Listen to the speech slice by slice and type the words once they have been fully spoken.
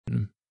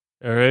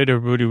All right,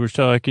 everybody, we're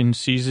talking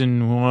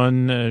season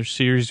one,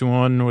 series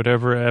one,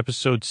 whatever,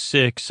 episode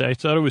 6. I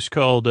thought it was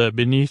called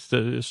Beneath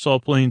the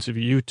Salt Plains of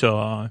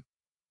Utah,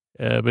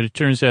 but it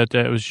turns out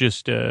that was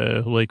just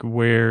like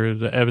where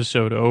the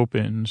episode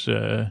opens.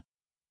 I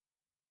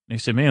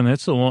said, man,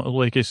 that's a long,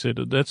 like I said,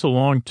 that's a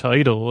long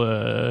title.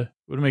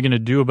 What am I going to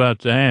do about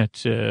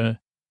that?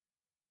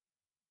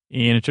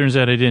 And it turns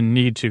out I didn't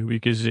need to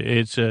because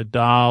it's a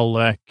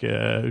Dalek,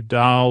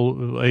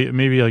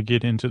 maybe I'll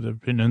get into the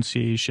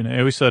pronunciation. I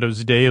always thought it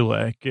was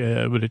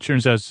Dalek, but it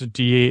turns out it's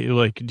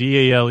Dalek,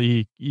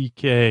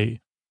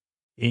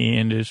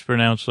 and it's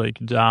pronounced like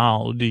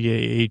Dahl,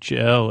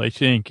 Dahl, I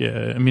think.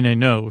 I mean, I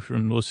know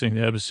from listening to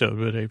the episode,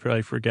 but I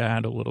probably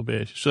forgot a little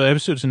bit. So the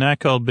episode's not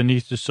called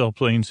Beneath the Salt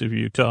Plains of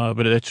Utah,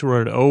 but that's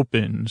where it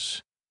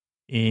opens.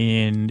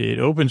 And it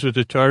opens with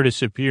the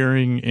TARDIS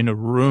appearing in a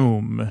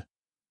room.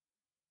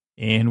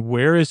 And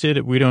where is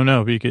it? We don't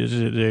know because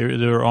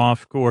they're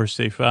off course.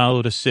 They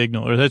followed a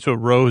signal, or that's what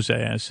Rose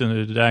asks. And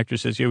the doctor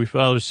says, yeah, we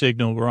followed a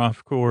signal. We're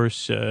off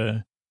course.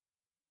 And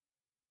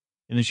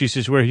then she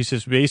says, where? He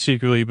says,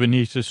 basically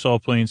beneath the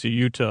Salt Plains of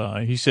Utah.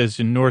 He says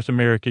in North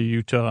America,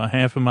 Utah,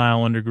 half a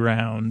mile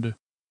underground.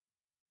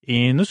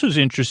 And this was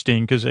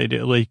interesting because I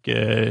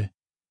did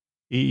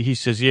he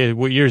says, yeah,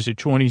 what year is it?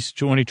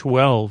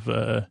 2012.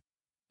 I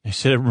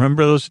said,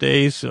 remember those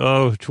days?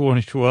 Oh,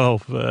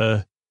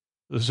 2012.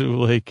 This was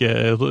like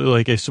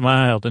I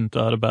smiled and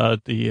thought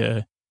about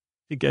the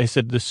guy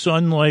said the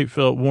sunlight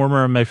felt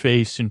warmer on my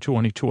face in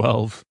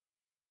 2012.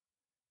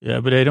 Yeah,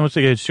 but I don't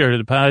think I'd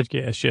started the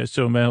podcast yet.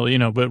 So,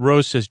 but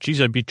Rose says,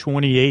 geez, I'd be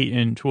 28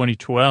 in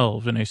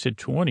 2012. And I said,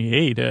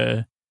 28?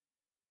 And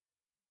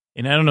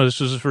I don't know,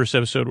 this was the first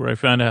episode where I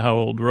found out how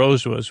old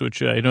Rose was,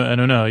 which I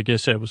don't know. I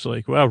guess I was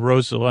like, wow,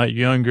 Rose is a lot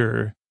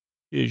younger.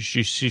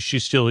 She's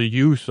still a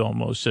youth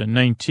almost,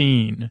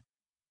 19.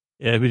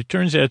 Yeah, but it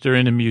turns out they're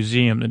in a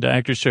museum. The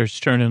doctor starts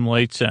turning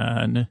lights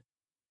on.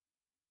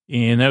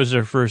 And that was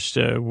our first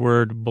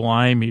word,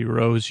 blimey,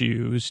 Rose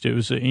used. It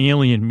was an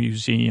alien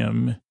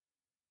museum.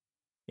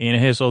 And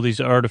it has all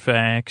these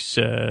artifacts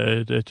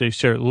that they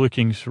start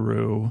looking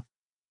through.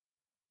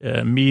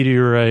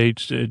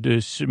 Meteorites,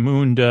 this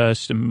moon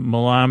dust, a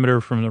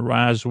milometer from the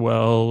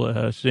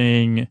Roswell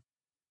thing,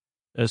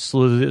 a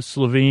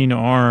Slovene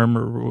arm,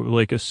 or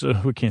like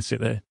we can't say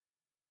that.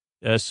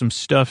 Some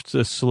stuffed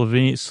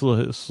Slovene,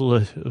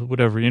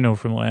 whatever,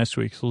 from last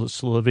week,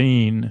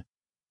 Slovene,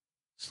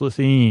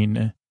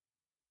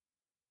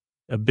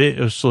 a bit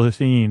of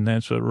Slovene,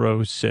 that's what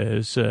Rose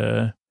says.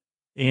 And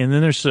then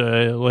there's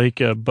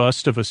like a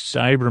bust of a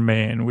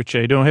Cyberman, which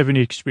I don't have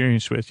any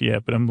experience with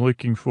yet, but I'm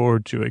looking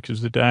forward to it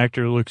because the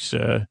doctor looks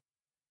at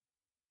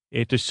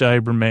the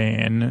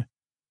Cyberman,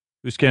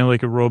 who's kind of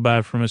like a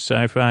robot from a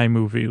sci-fi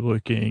movie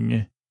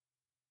looking.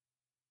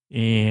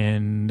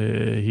 And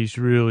he's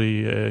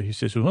really, he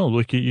says, well,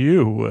 look at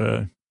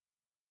you.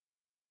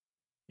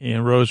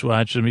 And Rose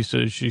watches him.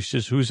 She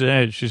says, who's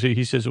that?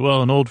 He says,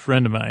 well, an old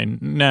friend of mine.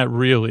 Not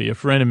really, a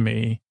friend of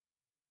me.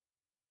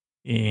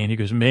 And he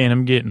goes, man,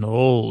 I'm getting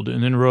old.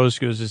 And then Rose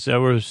goes, is that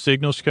where the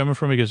signal's coming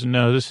from? He goes,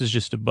 no, this is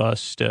just a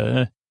bust.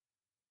 The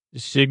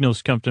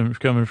signal's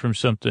coming from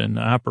something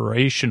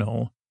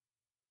operational.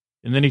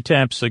 And then he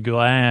taps the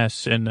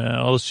glass and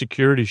all the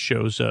security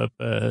shows up.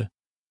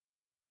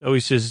 He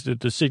says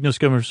that the signal's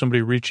coming from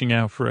somebody reaching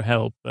out for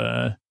help,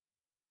 but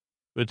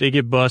they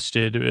get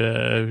busted,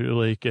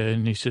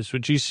 and he says, well,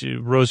 geez,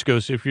 Rose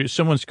goes, if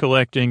someone's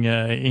collecting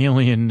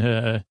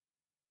alien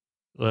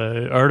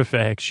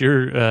artifacts,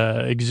 you're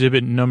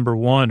exhibit number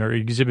 1 or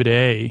exhibit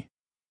A.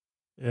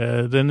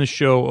 Then the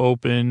show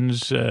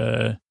opens,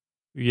 we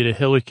get a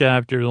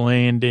helicopter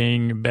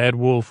landing, Bad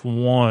Wolf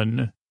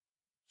 1.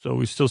 So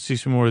we still see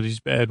some more of these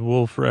Bad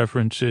Wolf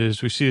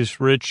references. We see this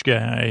rich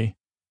guy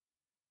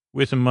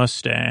with a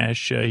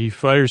mustache. He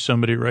fires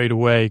somebody right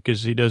away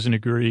because he doesn't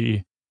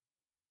agree.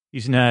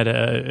 He's not,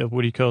 what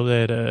do you call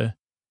that?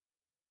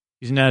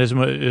 He's not as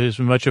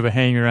much of a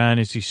hanger-on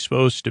as he's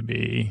supposed to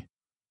be.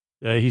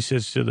 He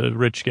says to the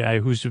rich guy,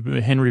 who's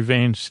Henry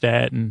Van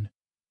Staten,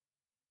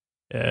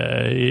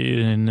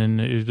 and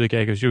then the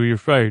guy goes, you're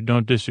fired.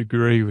 Don't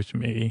disagree with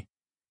me.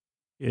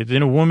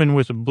 Then a woman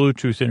with a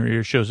Bluetooth in her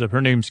ear shows up. Her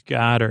name's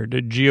Goddard,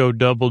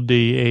 Goddard.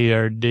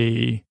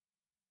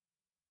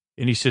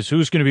 And he says,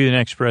 who's going to be the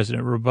next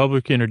president,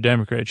 Republican or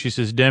Democrat? She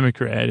says,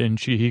 Democrat. And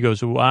he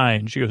goes, why?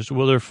 And she goes,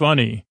 well, they're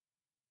funny.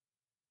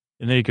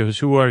 And then he goes,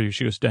 who are you?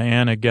 She goes,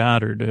 Diana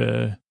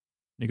Goddard.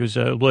 He goes,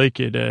 I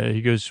like it.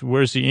 He goes,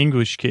 where's the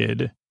English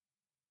kid?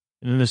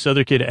 And then this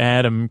other kid,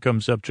 Adam,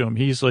 comes up to him.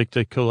 He's like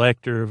the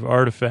collector of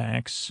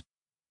artifacts.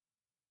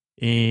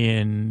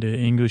 And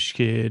English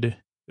kid,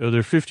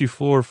 they're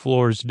 54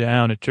 floors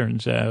down, it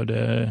turns out.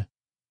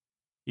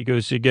 He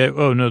goes,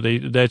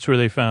 that's where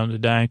they found the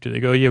doctor. They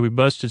go, yeah, we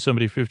busted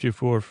somebody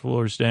 54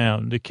 floors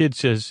down. The kid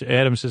says,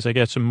 Adam says, I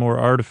got some more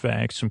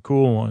artifacts, some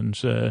cool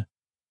ones. And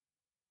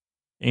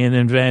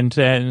then Van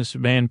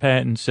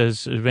Staten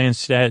says,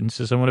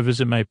 I want to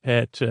visit my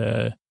pet.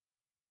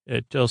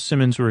 Tell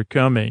Simmons we're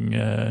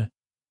coming.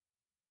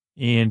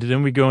 And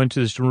then we go into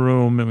this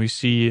room and we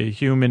see a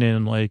human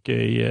in like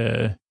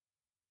a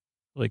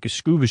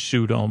scuba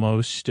suit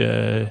almost.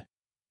 And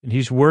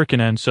he's working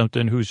on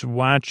something, who's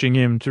watching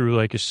him through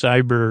like a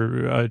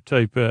cyber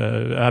type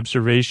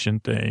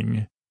observation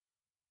thing.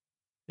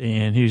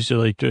 And he's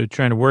like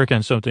trying to work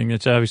on something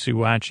that's obviously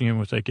watching him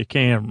with like a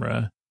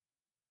camera.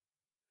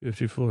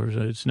 54,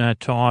 it's not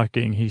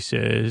talking, he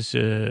says.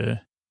 Then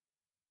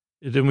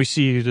we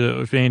see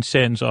the Van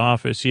Satten's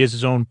office. He has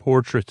his own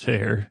portrait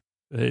there.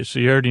 So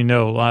you already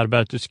know a lot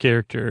about this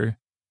character,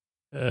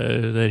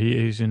 that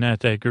he's not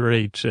that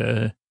great.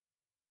 And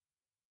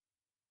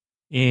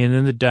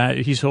then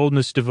he's holding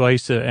this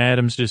device that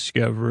Adam's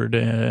discovered,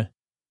 and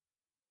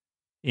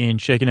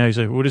checking out. He's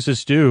like, what does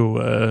this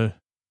do?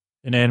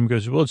 And Adam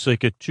goes, well, it's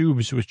like a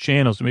tubes with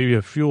channels, maybe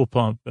a fuel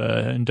pump.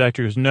 And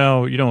Doctor goes,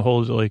 no, you don't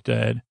hold it like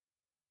that.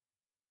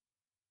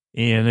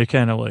 And they're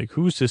kind of like,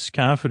 who's this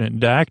confident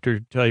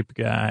doctor type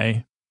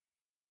guy?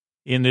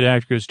 And the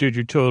doctor goes, dude,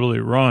 you're totally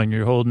wrong.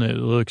 You're holding it.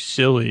 It looks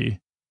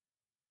silly.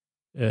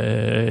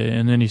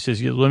 And then he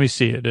says, yeah, let me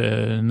see it.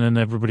 And then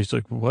everybody's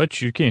like,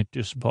 what? You can't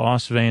just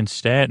boss Van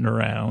Statten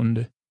around.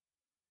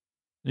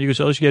 And he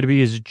goes, all you got to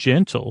be is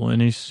gentle. And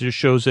he just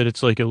shows that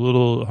it's like a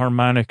little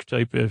harmonic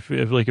type of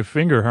like a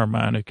finger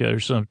harmonica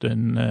or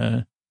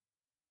something.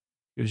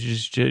 He goes,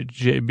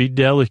 just be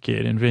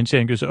delicate. And Van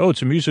Statten goes, oh,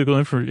 it's a musical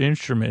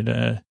instrument.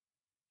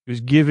 He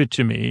goes, give it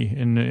to me.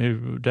 And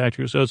the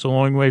doctor goes, oh, it's a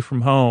long way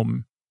from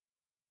home.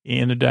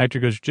 And the doctor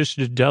goes, just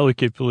as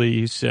delicate,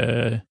 please.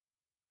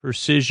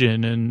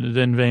 Precision. And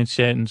then Van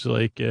Statten's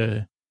like,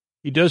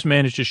 he does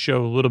manage to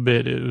show a little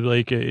bit,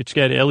 like it's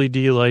got LED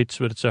lights,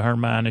 but it's a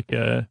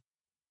harmonica.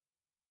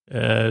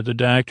 The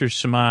doctor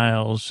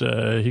smiles.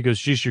 He goes,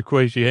 geez, you're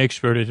quite the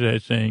expert at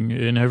that thing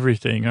and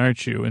everything,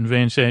 aren't you? And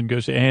Van Statten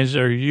goes, as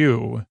are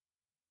you.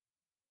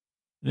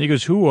 And he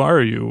goes, who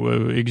are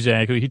you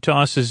exactly? He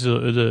tosses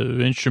the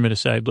instrument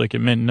aside like it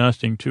meant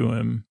nothing to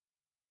him.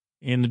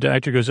 And the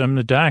doctor goes, I'm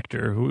the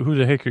doctor. Who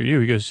the heck are you?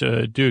 He goes,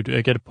 dude,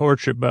 I got a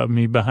portrait about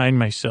me behind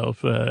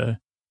myself.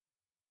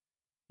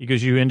 He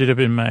goes, you ended up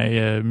in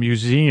my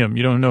museum.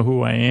 You don't know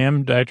who I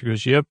am? Doctor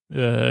goes, yep.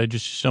 I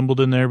just stumbled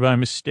in there by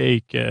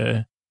mistake.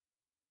 He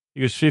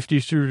goes,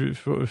 50 through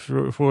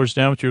floors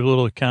down with your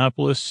little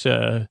accomplice.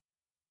 And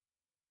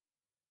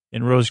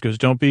Rose goes,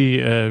 don't be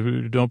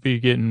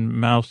getting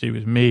mouthy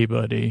with me,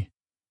 buddy.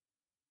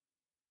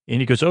 And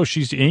he goes, oh,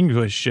 she's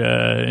English.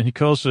 And he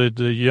calls the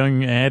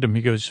young Adam,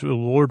 he goes,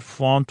 Lord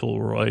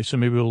Fauntleroy. So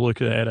maybe we'll look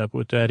that up,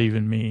 what that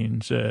even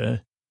means.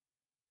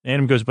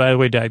 Adam goes, by the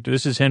way, doctor,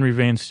 this is Henry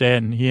Van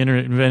Statten. He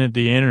invented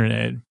the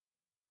internet.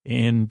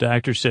 And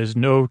doctor says,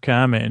 no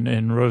comment.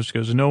 And Rose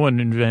goes, no one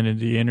invented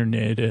the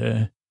internet.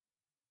 And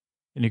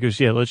he goes,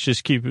 yeah, let's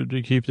just keep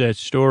that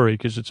story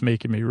because it's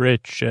making me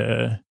rich.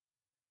 And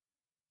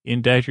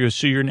doctor goes,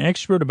 so you're an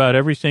expert about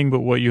everything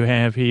but what you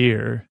have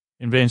here.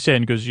 And Van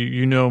Statten goes,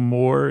 you know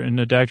more? And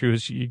the doctor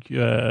goes,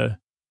 yeah,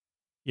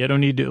 I don't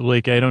need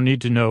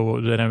to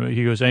know that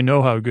he goes, I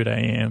know how good I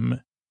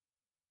am.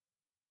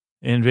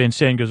 And Van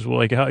Statten goes, well,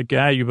 like, how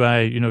got you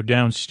by,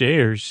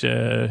 downstairs?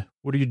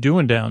 What are you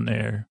doing down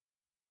there?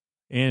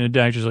 And the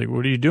doctor's like,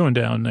 what are you doing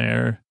down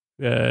there?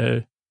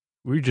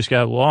 We just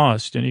got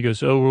lost. And he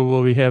goes, oh,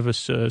 well, we have a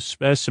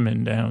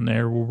specimen down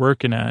there. We're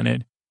working on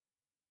it.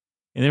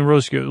 And then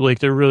Rose goes, like,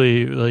 they're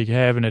really, like,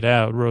 having it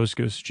out. Rose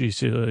goes,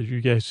 geez,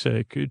 you guys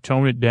could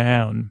tone it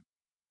down.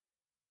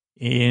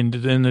 And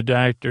then the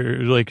doctor,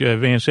 like,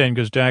 Van Statten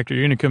goes, doctor,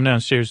 you're going to come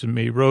downstairs with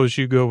me. Rose,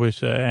 you go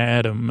with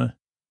Adam.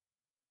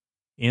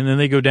 And then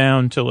they go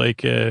down to,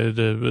 like,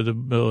 the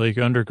like,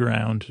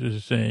 underground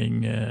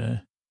thing.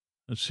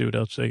 Let's see what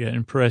else I got.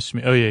 Impress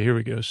me. Oh, yeah, here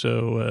we go.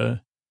 So,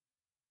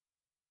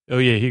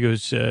 he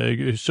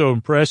goes, so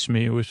impress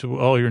me with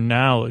all your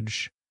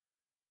knowledge.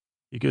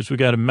 He goes, we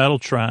got a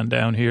Metaltron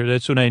down here.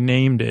 That's what I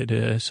named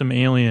it, some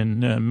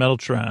alien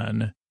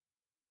Metaltron.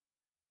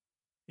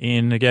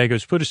 And the guy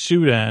goes, put a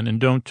suit on and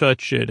don't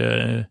touch it.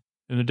 And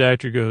the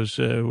doctor goes,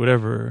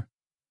 whatever.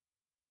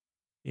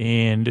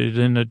 And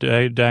then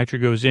the doctor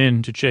goes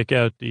in to check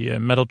out the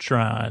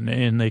Metaltron,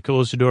 and they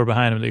close the door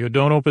behind him. They go,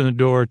 don't open the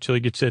door till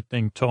he gets that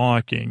thing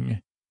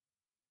talking.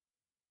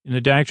 And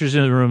the doctor's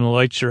in the room, the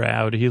lights are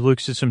out. He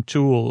looks at some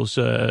tools,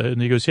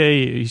 and he goes,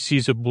 hey, he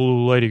sees a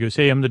blue light. He goes,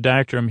 hey, I'm the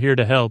doctor. I'm here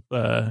to help.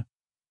 And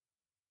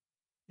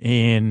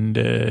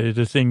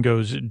the thing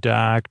goes,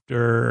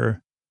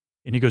 doctor.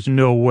 And he goes,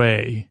 no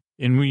way.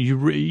 And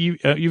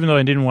even though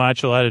I didn't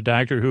watch a lot of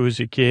Doctor Who as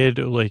a kid,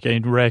 like, I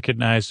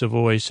recognized the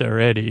voice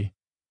already.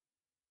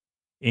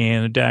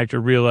 And the doctor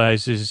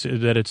realizes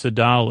that it's a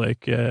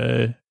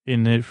Dalek.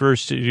 In the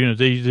first,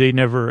 they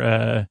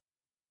never...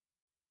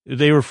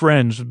 They were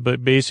friends,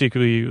 but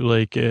basically,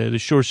 like, the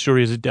short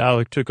story is the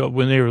Dalek took up,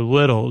 when they were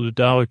little, the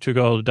Dalek took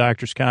all the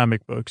Doctor's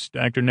comic books.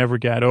 Doctor never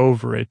got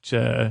over it,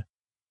 and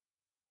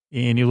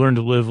he learned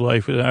to live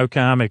life without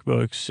comic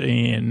books,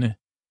 and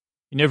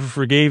he never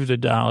forgave the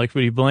Dalek,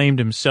 but he blamed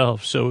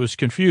himself, so it was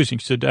confusing.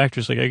 So the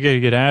Doctor's like, I gotta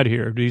get out of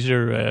here.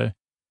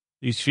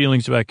 These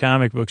feelings about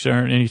comic books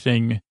aren't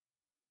anything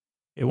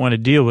they want to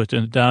deal with.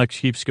 And the Dalek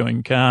keeps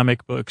going,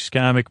 comic books,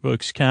 comic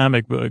books,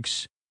 comic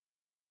books.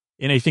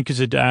 And I think as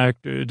a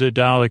doctor, the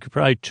Dalek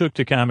probably took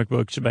the comic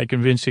books by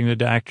convincing the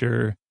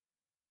doctor,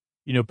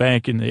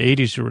 back in the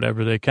 80s or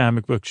whatever, that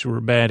comic books were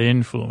a bad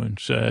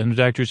influence. And the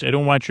doctor said, I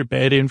don't want your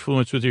bad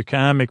influence with your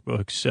comic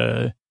books.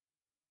 It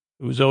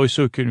was always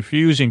so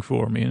confusing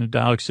for me. And the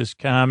Dalek says,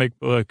 comic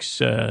books.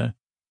 And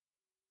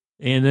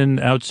then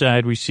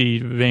outside we see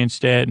Van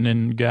Staten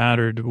and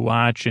Goddard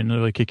watching. They're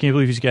like, I can't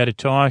believe he's got it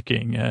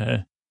talking.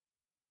 And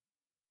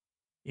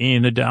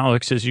the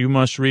Dalek says, you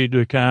must read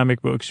the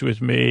comic books with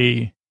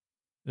me.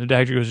 The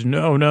doctor goes,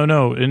 no, no,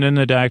 no. And then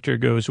the doctor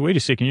goes, wait a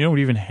second, you don't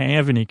even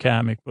have any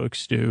comic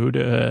books, dude.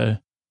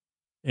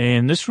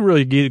 And this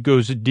really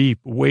goes deep,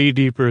 way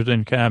deeper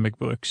than comic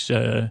books.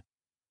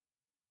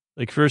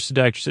 Like first the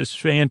doctor says,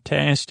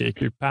 fantastic,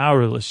 you're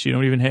powerless. You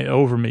don't even have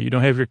over me. You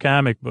don't have your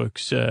comic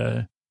books.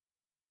 And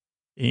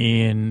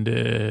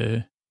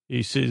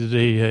he says,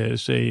 they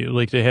say,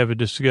 like they have a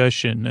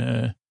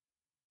discussion.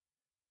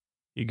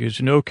 He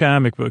goes, no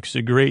comic books.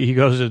 He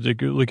goes,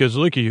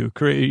 look at you.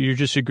 You're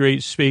just a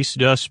great space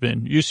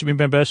dustbin. Used to be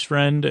my best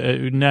friend.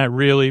 Not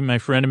really my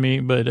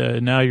frenemy, but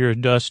now you're a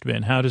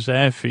dustbin. How does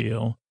that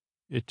feel?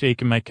 You're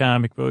taking my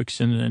comic books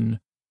and then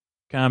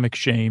comic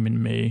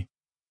shaming me.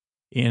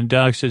 And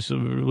Doc says,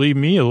 leave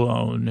me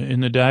alone.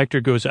 And the doctor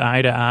goes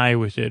eye to eye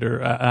with it,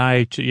 or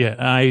eyes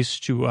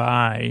to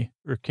eye,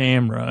 or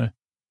camera.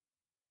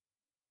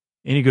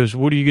 And he goes,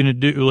 what are you going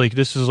to do? Like,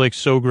 this is like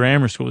so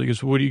grammar school. He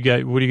goes, what are you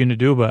going to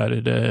do about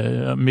it?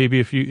 Maybe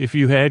if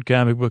you had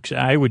comic books,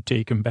 I would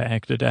take them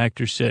back, the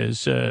doctor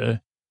says.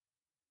 And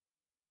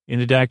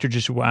the doctor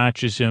just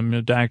watches him.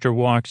 The doctor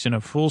walks in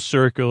a full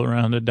circle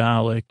around the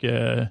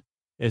Dalek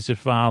as it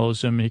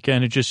follows him. He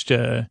kind of just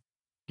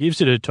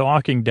gives it a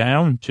talking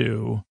down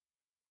to.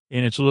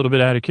 And it's a little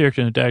bit out of character.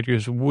 And the doctor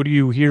goes, what are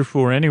you here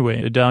for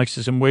anyway? The Dalek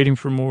says, I'm waiting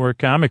for more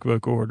comic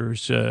book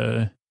orders.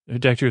 The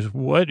doctor goes,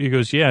 what? He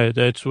goes, yeah,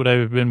 that's what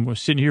I've been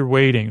sitting here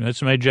waiting.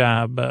 That's my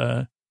job.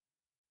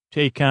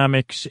 Take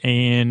comics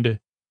and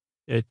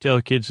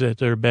tell kids that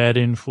they're a bad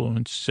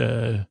influence.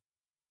 And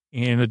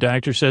the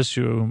doctor says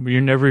to him,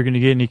 you're never going to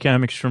get any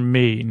comics from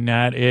me,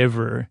 not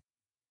ever.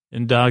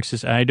 And Doc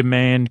says, I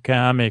demand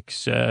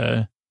comics.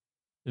 The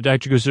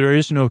doctor goes, there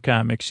is no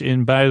comics.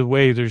 And by the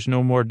way, there's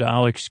no more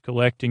Daleks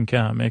collecting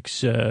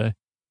comics.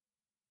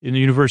 In the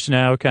universe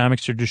now,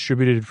 comics are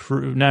distributed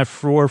not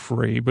for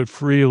free, but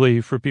freely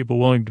for people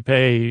willing to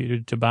pay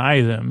to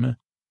buy them.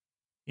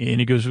 And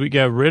he goes, we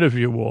got rid of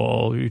you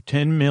all.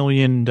 10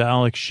 million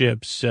Dalek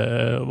ships,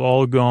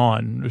 all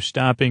gone. We're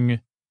stopping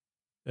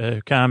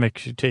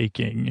comic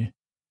taking.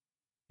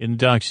 And the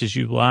doc says,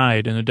 you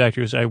lied. And the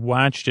doctor goes, I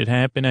watched it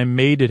happen. I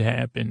made it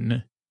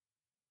happen.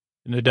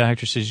 And the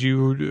doctor says,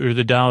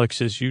 the Dalek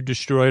says, you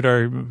destroyed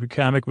our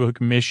comic book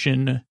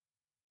mission.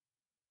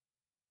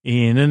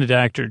 And then the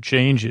doctor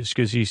changes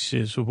because he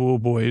says, oh,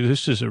 boy,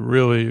 this is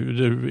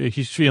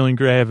he's feeling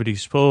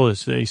gravity's pull,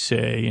 as they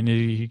say. And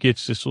he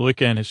gets this look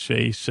on his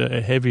face,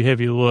 a heavy,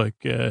 heavy look.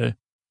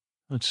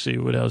 Let's see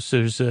what else.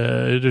 There's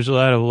a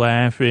lot of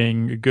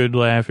laughing, good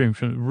laughing,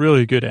 from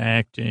really good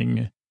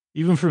acting.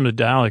 Even from the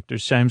Dalek,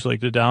 there's times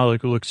like the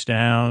Dalek looks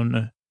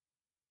down,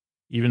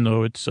 even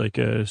though it's like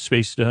a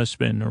space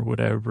dustbin or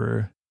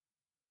whatever.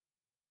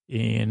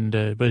 And,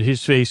 but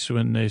his face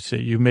when they say,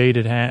 you made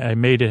it, I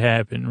made it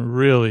happen,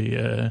 really,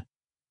 and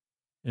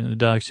the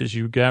doc says,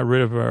 you got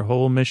rid of our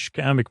whole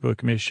comic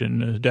book mission.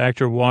 The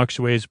doctor walks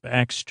away, his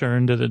back's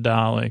turned to the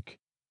Dalek.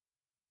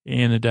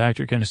 And the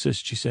doctor kind of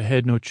says, geez, I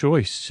had no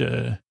choice.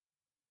 I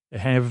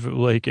have,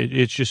 like,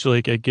 it's just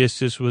like, I guess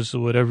this was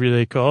whatever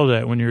they call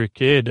that when you're a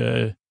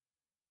kid,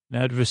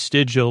 not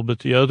vestigial, but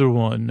the other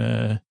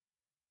one,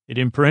 it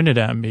imprinted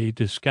on me,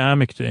 this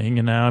comic thing,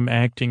 and now I'm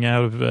acting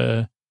out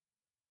of,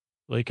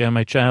 like on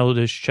my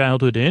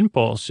childhood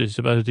impulses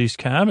about these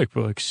comic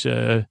books.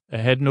 I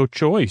had no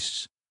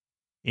choice.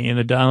 And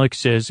the Dalek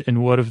says,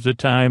 and what of the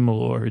Time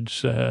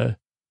Lords? And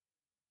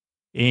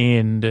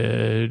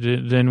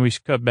then we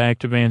cut back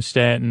to Van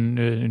Staten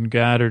and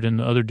Goddard and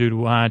the other dude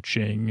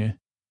watching.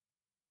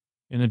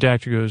 And the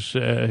doctor goes,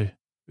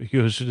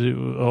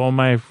 all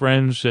my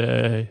friends,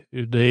 to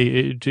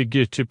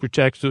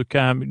protect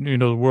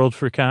the world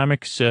for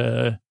comics,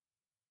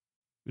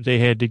 they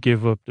had to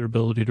give up their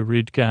ability to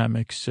read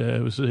comics.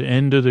 It was the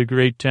end of the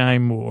Great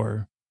Time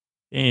War.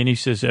 And he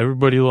says,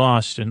 everybody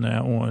lost in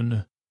that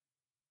one.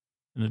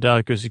 And the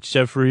doctor goes,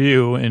 except for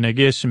you, and I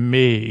guess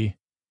me.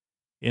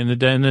 And the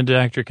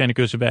doctor kind of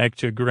goes back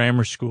to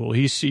grammar school.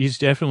 He's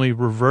definitely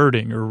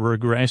reverting or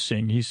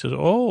regressing. He says,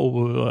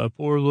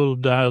 poor little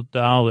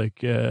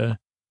Dalek.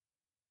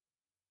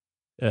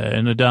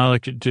 And the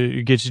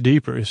Dalek gets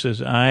deeper. It says,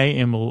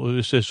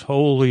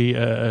 holy,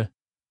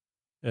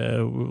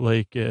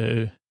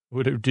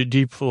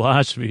 deep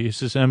philosophy. He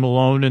says, I'm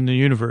alone in the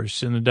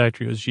universe. And the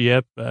doctor goes,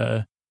 yep.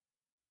 And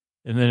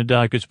then the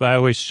doctor goes, by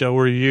the way, so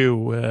are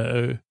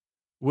you.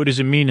 What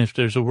does it mean if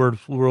there's a world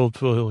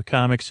full of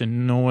comics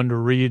and no one to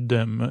read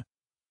them?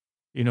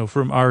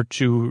 From our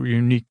two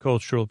unique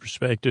cultural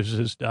perspectives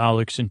as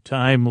Daleks and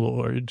Time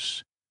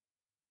Lords.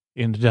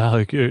 And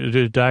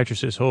the doctor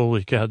says,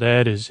 holy cow,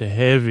 that is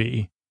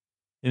heavy.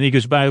 And he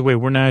goes, by the way,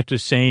 we're not the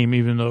same,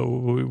 even though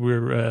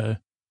we're the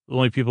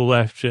only people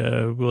left,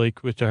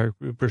 like, with our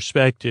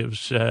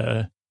perspectives.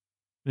 And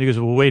he goes,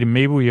 well, wait,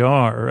 maybe we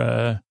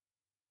are.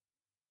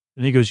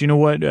 And he goes, you know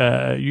what?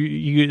 And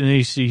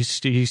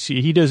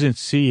he doesn't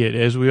see it,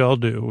 as we all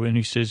do. And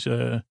he says,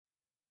 you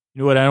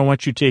know what? I don't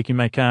want you taking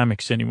my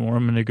comics anymore.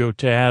 I'm going to go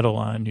tattle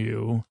on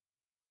you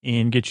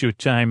and get you a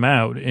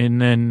timeout. And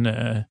then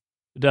the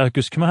doc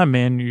goes, come on,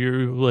 man.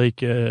 You're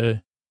like,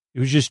 it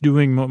was just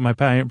doing what my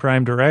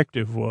prime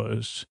directive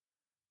was.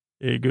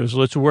 He goes,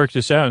 let's work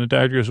this out. And the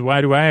doctor goes,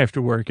 why do I have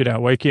to work it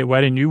out? Why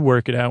didn't you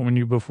work it out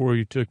before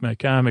you took my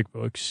comic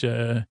books?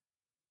 And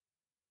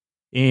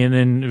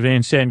then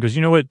Van Staten goes,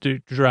 you know what?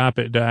 Drop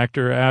it,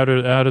 doctor, out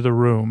of the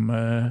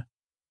room.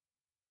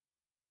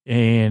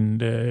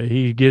 And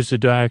he gives the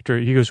doctor,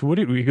 he goes,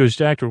 he goes,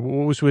 doctor,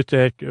 what was with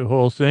that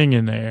whole thing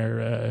in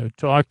there?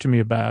 Talk to me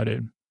about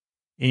it.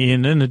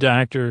 And then the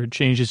doctor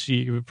changes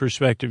the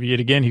perspective yet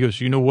again. He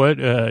goes, you know what?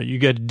 You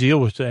got to deal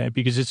with that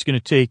because it's going to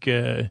take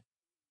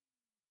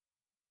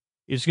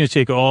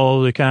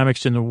all the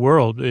comics in the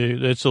world.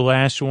 That's the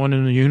last one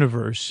in the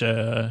universe.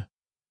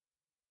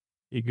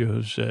 He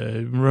goes,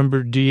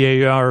 remember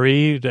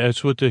DARE?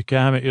 That's what the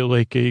comic,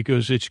 like, he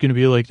goes, it's going to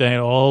be like that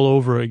all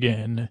over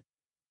again.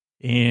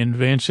 And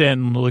Van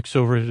Staten looks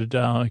over at the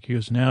Dalek. He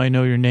goes, now I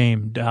know your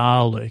name,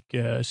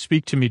 Dalek.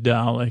 Speak to me,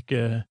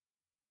 Dalek.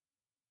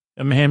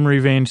 I'm Henry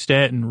Van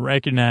Staten.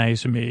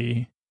 Recognize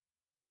me.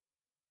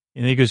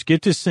 And he goes,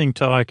 get this thing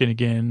talking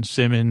again,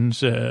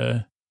 Simmons.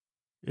 Then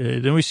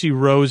we see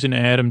Rose and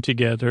Adam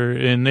together,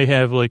 and they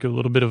have like a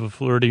little bit of a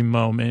flirty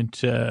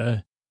moment.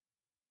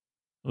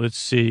 Let's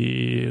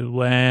see,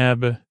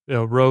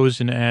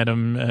 Rose and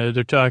Adam,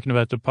 they're talking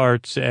about the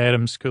parts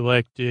Adam's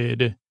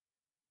collected.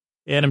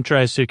 Adam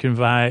tries to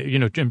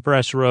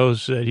impress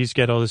Rose that he's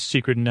got all this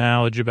secret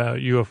knowledge about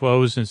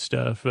UFOs and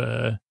stuff.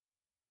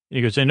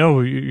 He goes, I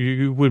know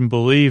you wouldn't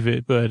believe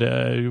it, but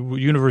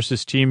universe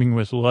is teeming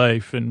with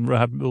life. And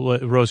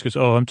Rose goes,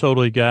 oh, I'm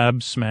totally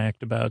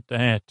gobsmacked about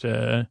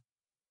that.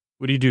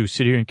 What do you do,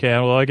 sit here and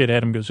catalog it?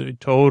 Adam goes,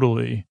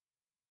 totally.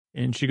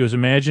 And she goes,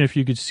 imagine if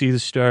you could see the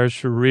stars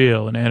for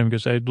real. And Adam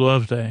goes, I'd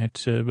love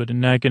that, but it's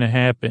not going to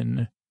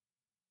happen.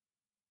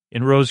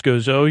 And Rose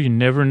goes, oh, you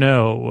never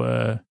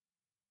know.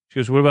 She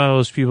goes, what about all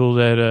those people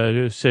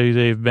that say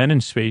they've been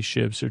in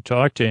spaceships or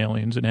talk to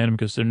aliens? And Adam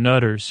goes, they're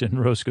nutters.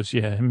 And Rose goes,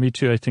 yeah, me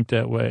too. I think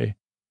that way.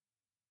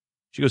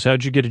 She goes,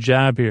 how'd you get a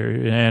job here?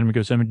 And Adam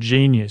goes, I'm a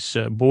genius,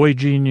 boy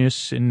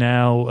genius. And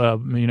now,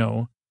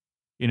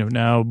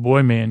 now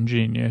boy man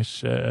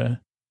genius.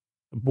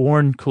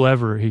 Born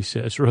clever, he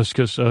says. Rose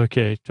goes,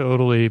 okay,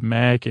 totally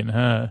macking,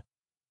 huh?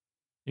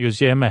 He goes,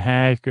 yeah, I'm a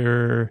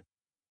hacker.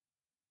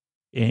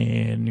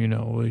 And, he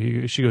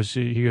goes,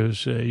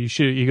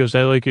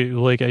 I like it,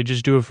 like, I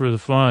just do it for the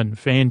fun.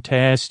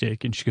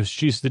 Fantastic. And she goes,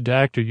 geez, the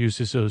doctor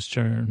uses those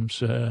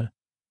terms. And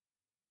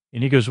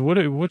he goes,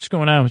 what's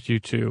going on with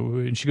you two?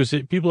 And she goes,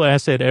 people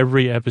ask that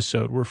every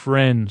episode. We're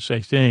friends, I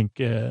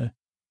think. And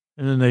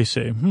then they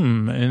say,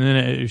 And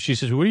then she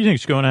says, what do you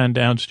think's going on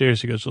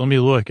downstairs? He goes, let me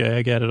look.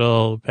 I got it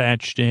all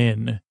patched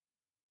in.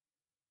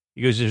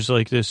 He goes, there's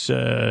like this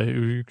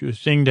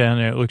thing down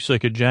there. It looks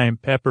like a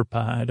giant pepper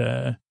pot.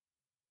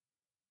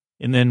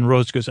 And then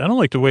Rose goes, I don't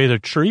like the way they're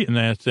treating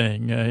that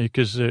thing.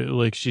 Because,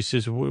 like, she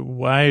says,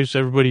 why is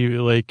everybody,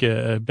 like,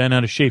 bent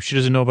out of shape? She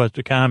doesn't know about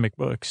the comic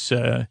books.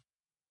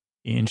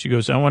 And she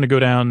goes, I want to go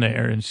down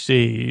there and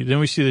see. Then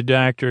we see the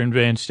doctor and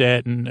Van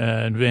Staten,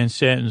 and Van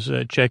Staten's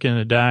checking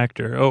the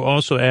doctor. Oh,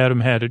 also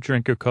Adam had a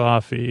drink of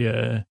coffee.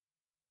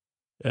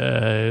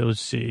 Let's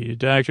see.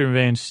 Doctor and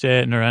Van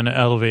Staten are on the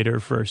elevator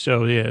first.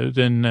 So, yeah,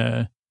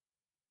 then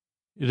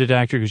the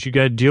doctor goes, you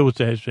got to deal with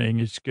that thing.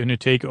 It's going to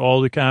take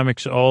all the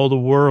comics, all the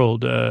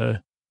world.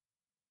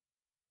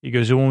 He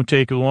goes, it won't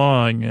take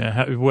long.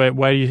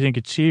 Why do you think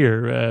it's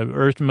here?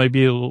 Earth might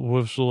be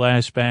was the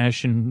last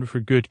bastion for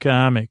good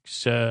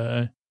comics.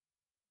 And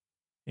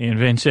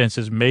Van Staten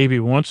says, maybe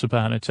once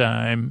upon a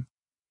time.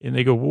 And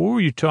they go, what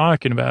were you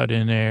talking about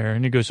in there?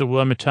 And he goes,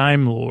 well, I'm a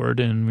Time Lord.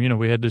 And,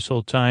 we had this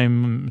whole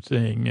time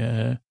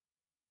thing.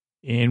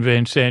 And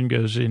Van Staten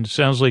goes, and it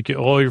sounds like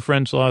all your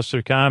friends lost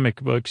their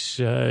comic books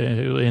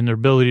and their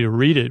ability to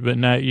read it, but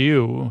not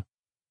you.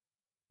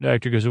 The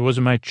doctor goes, it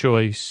wasn't my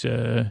choice.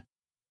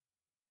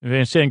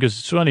 Van Staten goes,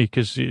 it's funny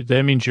because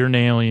that means you're an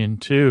alien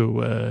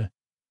too.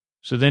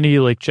 So then he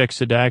like checks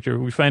the doctor.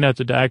 We find out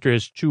the doctor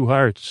has two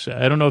hearts.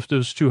 I don't know if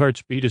those two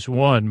hearts beat as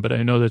one, but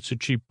I know that's a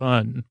cheap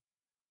pun.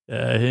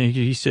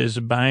 He says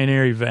a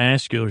binary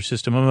vascular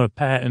system. I'm going to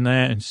patent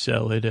that and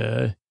sell it.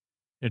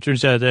 It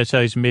turns out that's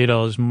how he's made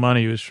all his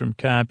money, was from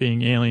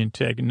copying alien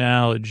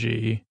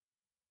technology.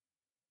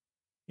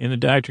 And the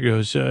doctor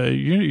goes,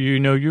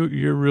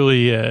 you're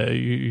really,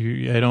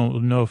 I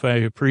don't know if I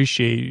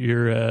appreciate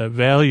your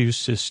value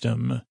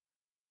system.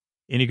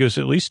 And he goes,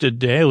 at least a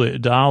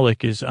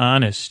Dalek is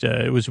honest.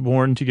 It was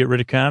born to get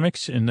rid of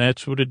comics, and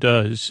that's what it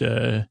does.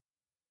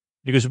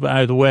 He goes,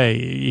 by the way,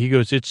 he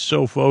goes, it's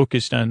so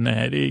focused on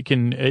that.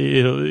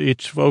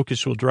 Its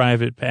focus will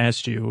drive it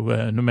past you,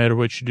 no matter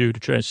what you do to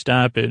try to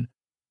stop it,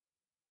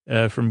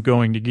 from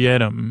going to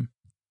get him.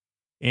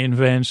 And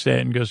Van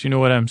Staten goes, you know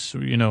what?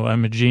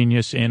 I'm a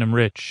genius and I'm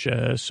rich.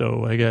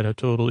 So I got a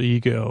total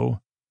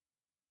ego.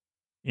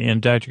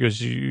 And Doctor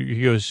goes,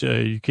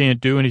 you can't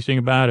do anything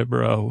about it,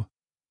 bro.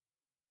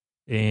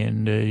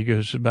 And he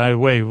goes, by the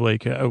way,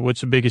 like,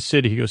 what's the biggest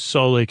city? He goes,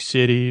 Salt Lake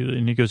City.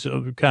 And he goes,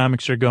 oh,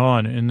 comics are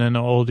gone. And then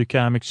all the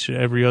comics,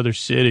 every other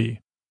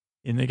city.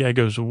 And the guy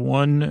goes,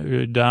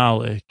 one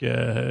Dalek.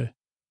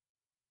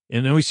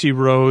 And then we see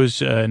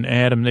Rose and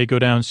Adam. They go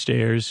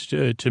downstairs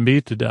to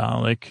meet the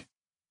Dalek.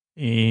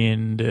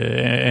 And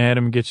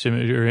Adam gets him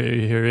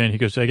her in. He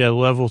goes, I got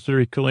level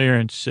 3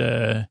 clearance.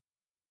 And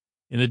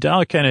the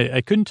Dalek I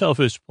couldn't tell if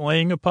it was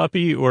playing a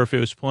puppy or if it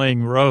was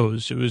playing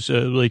Rose. It was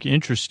like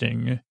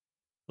interesting.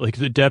 Like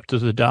the depth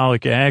of the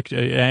Dalek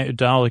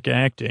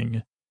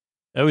acting.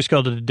 I always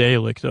called it a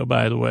Dalek, though,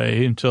 by the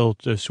way, until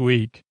this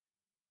week.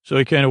 So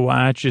he kind of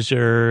watches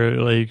her,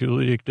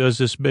 like does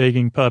this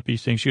begging puppy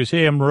thing. She goes,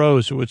 hey, I'm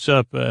Rose. What's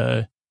up?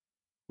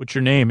 What's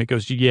your name? It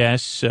goes,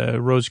 yes.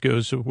 Rose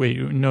goes, wait,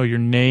 no, your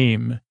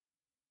name.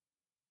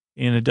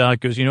 And the Dalek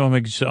goes, I'm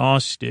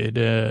exhausted.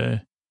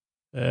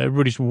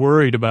 Everybody's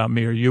worried about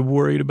me. Are you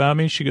worried about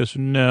me? She goes,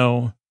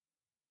 no.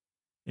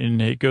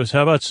 And it goes,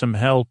 how about some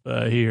help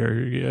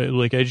here?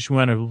 Like, I just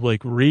want to,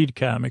 like, read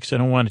comics. I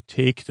don't want to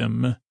take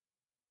them.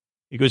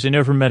 He goes, I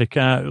never met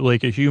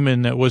a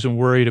human that wasn't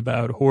worried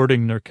about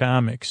hoarding their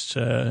comics.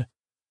 And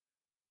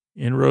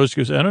Rose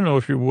goes, I don't know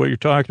what you're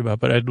talking about,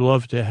 but I'd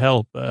love to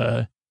help.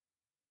 And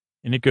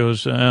it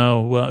goes,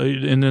 oh, well,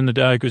 and then the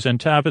guy goes, on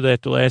top of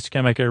that, the last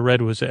comic I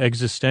read was an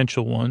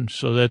existential one.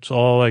 So that's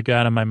all I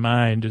got on my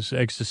mind is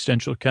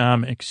existential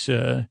comics.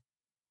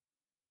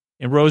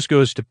 And Rose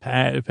goes to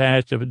pat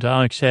the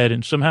Dalek's head,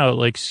 and somehow it,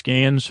 like,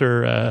 scans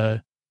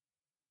her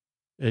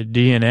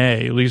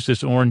DNA, at least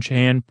this orange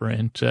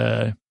handprint.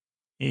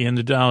 And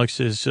the Dalek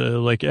says,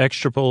 like,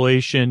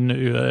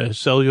 extrapolation,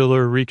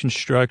 cellular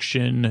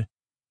reconstruction,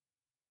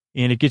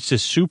 and it gets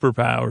his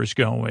superpowers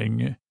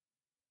going.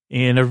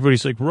 And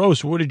everybody's like,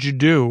 Rose, what did you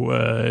do?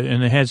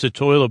 And it has a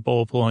toilet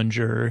bowl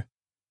plunger.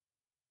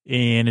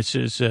 And it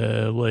says,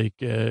 I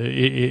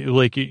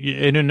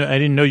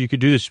didn't know you could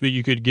do this, but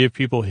you could give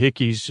people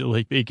hickeys,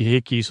 like big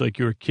hickeys, like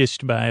you were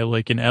kissed by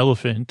like an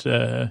elephant,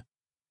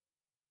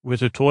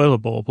 with a toilet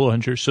bowl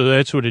plunger. So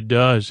that's what it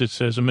does. It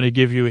says, I'm going to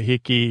give you a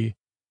hickey.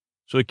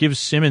 So it gives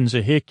Simmons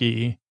a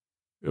hickey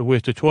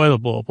with the toilet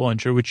bowl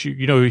plunger, which,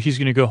 he's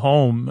going to go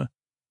home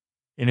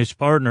and his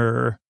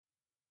partner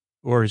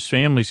or his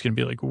family's going to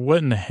be like, what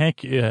in the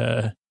heck?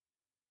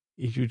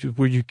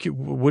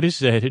 What is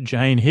that? A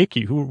giant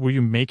hickey? Who were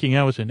you making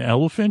out with, an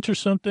elephant or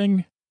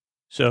something?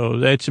 So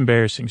that's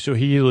embarrassing. So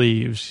he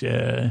leaves,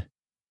 and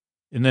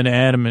then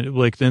Adam,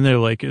 then they're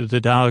like, the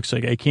Dalek's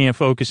like, I can't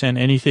focus on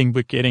anything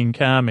but getting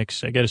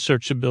comics. I got to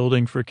search the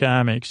building for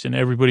comics. And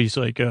everybody's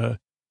like,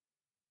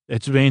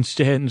 that's Van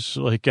Statten's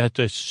like got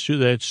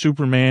that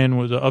Superman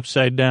with the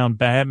upside down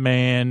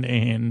Batman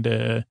and,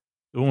 the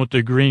one with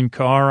the green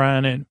car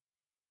on it.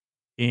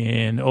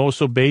 And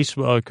also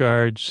baseball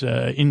cards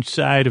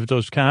inside of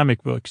those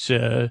comic books,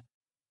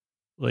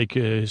 like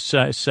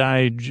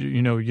Side,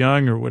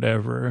 Young or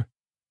whatever.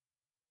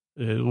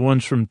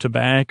 Ones from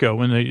Tobacco,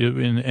 and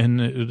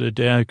the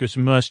Daleks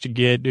must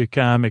get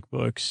comic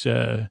books.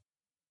 So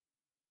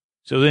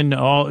then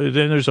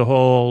there's a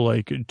whole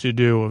like to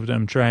do of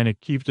them trying to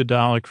keep the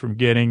Dalek from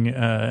getting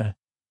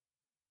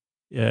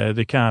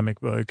the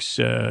comic books,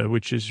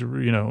 which is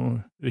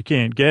they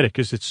can't get it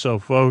because it's so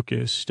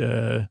focused.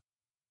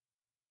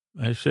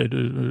 I said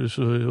it was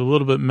a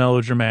little bit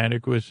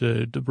melodramatic with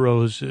the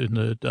Rose and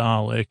the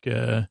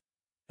Dalek.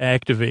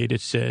 Activate,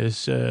 it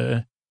says.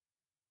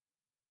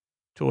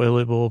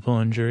 Toilet bowl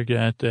plunger,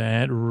 got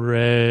that.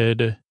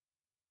 Red.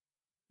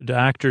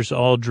 Doctors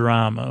all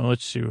drama.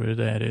 Let's see what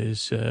that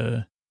is.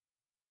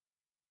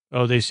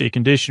 They say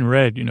condition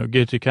red,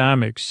 get the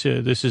comics.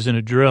 This isn't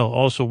a drill.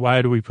 Also,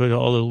 why do we put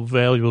all the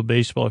valuable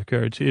baseball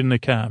cards in the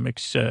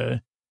comics?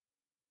 Then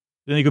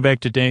they go back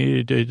to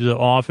the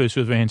office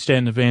with Van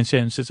Staten. The Van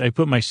Staten says, I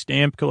put my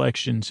stamp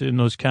collections in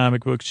those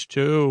comic books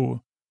too.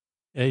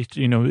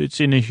 It's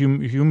in a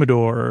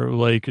humidor,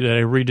 like, that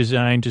I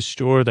redesigned to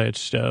store that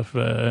stuff.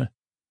 And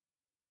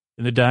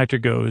the doctor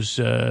goes,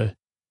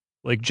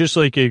 just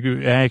like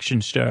an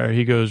action star,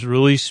 he goes,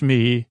 release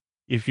me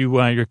if you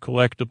want your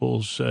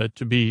collectibles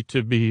to be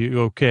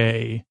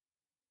okay.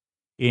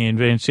 And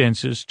Van Staten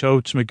says,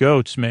 totes my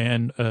goats,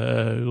 man.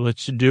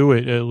 Let's do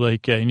it.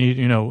 I need,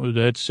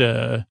 that's,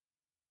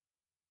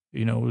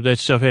 that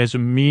stuff has a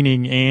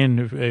meaning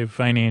and a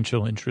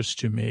financial interest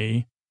to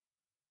me.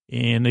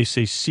 And they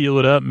say, seal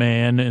it up,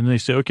 man. And they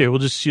say, okay, we'll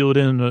just seal it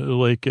in,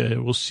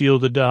 we'll seal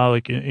the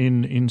Dalek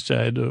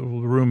inside the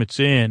room it's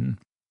in.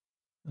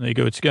 And they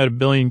go, it's got a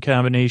billion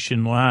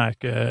combination lock.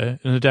 And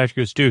the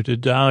doctor goes, dude, the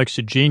Dalek's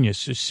a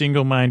genius, a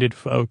single-minded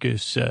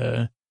focus.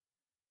 It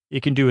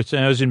can do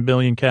 1,000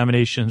 billion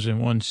combinations in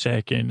 1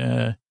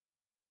 second.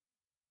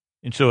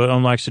 And so it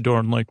unlocks the door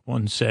in like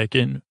 1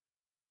 second.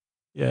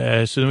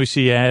 Yeah, so then we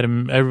see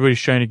Adam,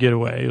 everybody's trying to get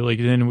away. Like,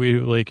 then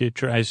it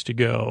tries to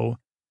go.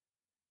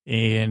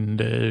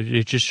 And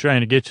it's just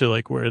trying to get to,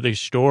 like, where they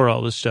store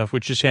all this stuff,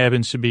 which just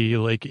happens to be,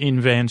 like,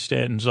 in Van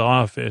Statten's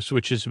office,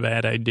 which is a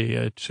bad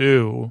idea,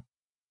 too.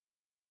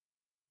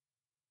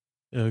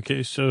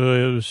 Okay,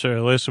 so, sorry, I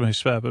lost my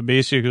spot, but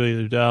basically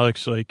the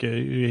Dalek's like,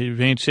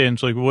 Van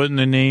Statten's like, what in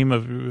the name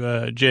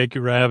of Jackie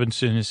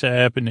Robinson is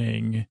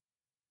happening?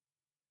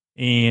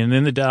 And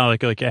then the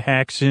Dalek, like,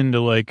 hacks into,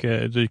 like,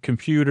 the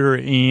computer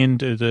and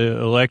the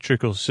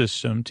electrical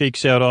system,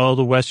 takes out all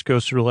the West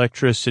Coast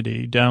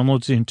electricity,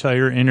 downloads the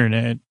entire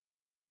internet.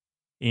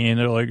 And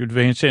they're like,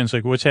 Van Statten's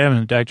like, what's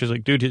happening? The doctor's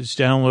like, dude, it's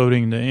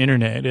downloading the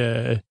internet.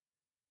 I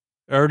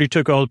already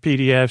took all the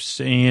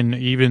PDFs and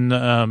even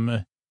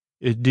the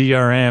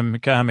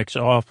DRM comics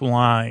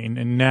offline,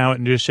 and now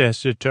it just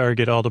has to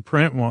target all the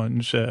print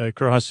ones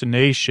across the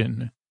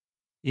nation.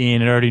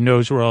 And it already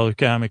knows where all the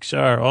comics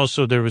are.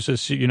 Also, there was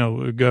this,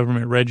 a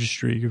government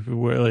registry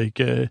where, like,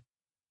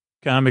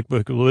 comic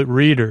book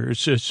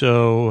readers.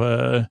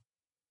 So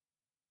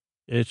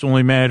it's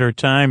only a matter of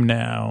time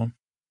now.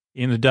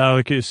 And the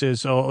Dalek, it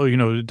says, oh,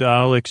 the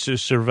Daleks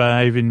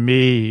survive in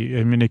me.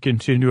 I'm going to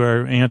continue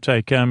our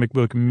anti-comic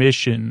book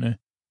mission,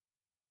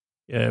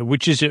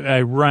 which is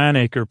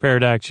ironic or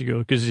paradoxical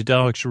because the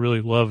Daleks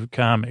really love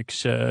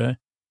comics.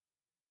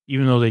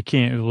 Even though they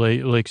can't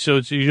like, so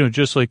it's,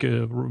 just like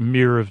a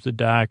mirror of the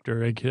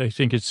Doctor, I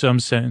think in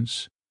some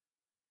sense.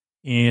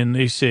 And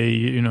they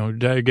say,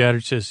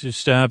 Goddard says,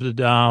 stop the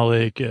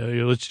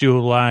Dalek, let's do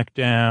a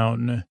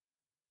lockdown.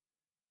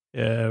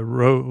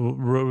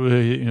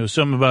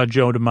 Something about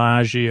Joe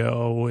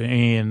DiMaggio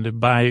and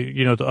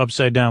the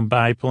upside down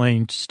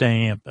biplane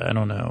stamp. I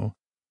don't know.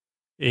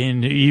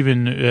 And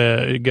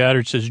even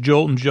Goddard says,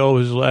 Jolton Joe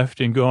has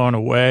left and gone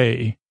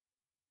away.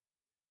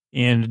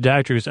 And the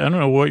doctor goes, I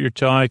don't know what you're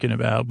talking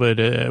about, but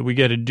we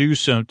got to do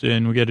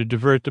something. We got to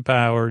divert the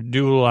power,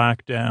 do a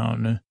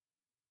lockdown.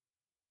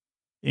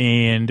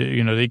 And,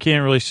 they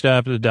can't really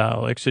stop the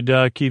Daleks. The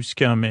Dalek keeps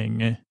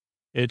coming.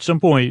 At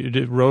some point,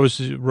 Rose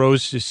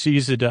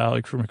sees the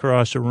Dalek from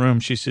across the room.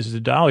 She says,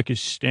 the Dalek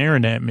is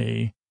staring at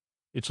me.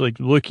 It's like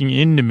looking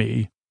into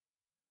me.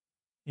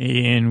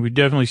 And we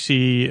definitely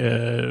see,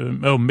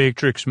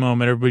 Matrix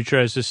moment. Everybody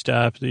tries to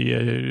stop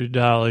the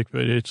Dalek,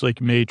 but it's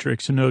like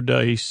Matrix, no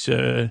dice.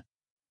 Van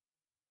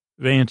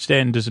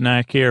Statten does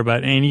not care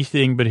about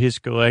anything but his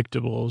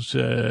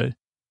collectibles.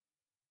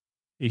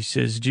 He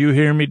says, do you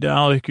hear me,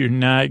 Dalek? You're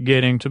not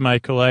getting to my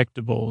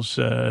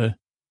collectibles.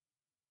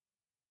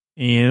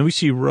 And we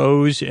see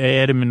Rose,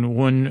 Adam, and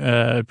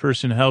one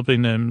person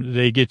helping them.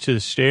 They get to the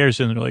stairs,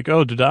 and they're like,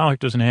 oh, the Dalek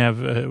doesn't have,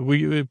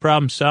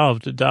 problem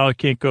solved. The Dalek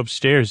can't go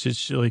upstairs.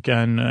 It's like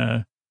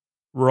on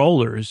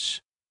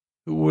rollers.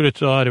 Who would have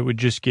thought it would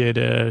just get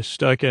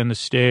stuck on the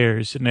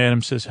stairs? And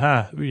Adam says,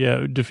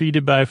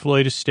 defeated by a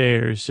flight of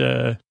stairs.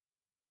 And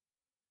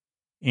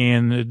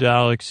the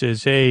Dalek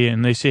says, hey,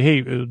 and they say,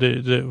 hey,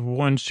 the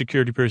one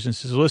security person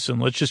says, listen,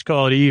 let's just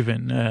call it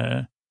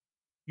even.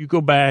 You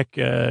go back,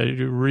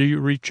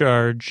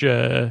 recharge,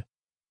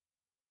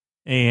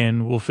 and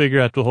we'll figure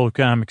out the whole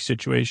comic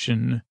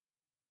situation.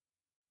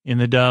 And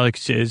the Dalek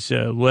says,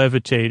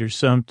 levitate or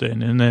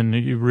something. And then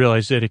you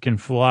realize that it can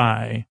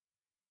fly.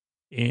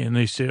 And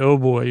they say, oh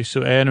boy.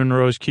 So Adam and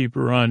Rose keep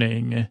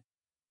running.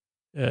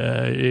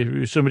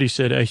 Somebody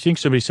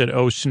said,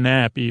 oh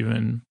snap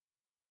even.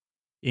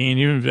 And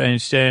even Van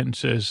Statten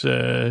says,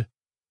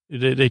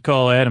 they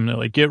call Adam. They're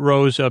like, get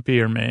Rose up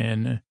here,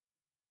 man.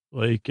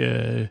 Like,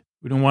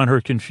 we don't want her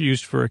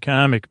confused for a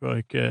comic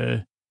book.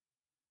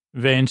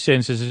 Van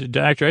Statten says,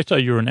 doctor, I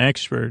thought you were an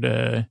expert.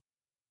 And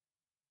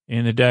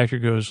the doctor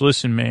goes,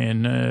 listen,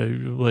 man,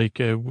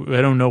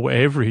 I don't know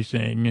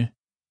everything.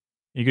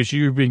 He goes,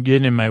 you've been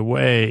getting in my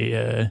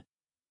way.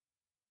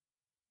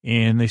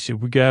 And they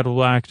said, we got to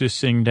lock this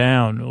thing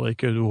down.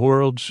 Like the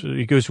world's,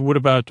 he goes, what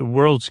about the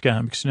world's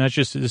comics? Not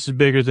just, this is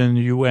bigger than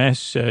the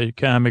U.S.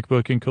 Comic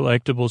book and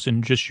collectibles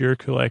and just your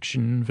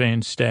collection,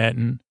 Van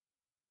Statten.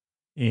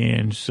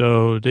 And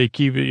so they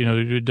keep,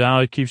 the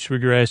Dalek keeps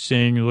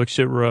progressing, looks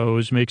at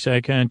Rose, makes eye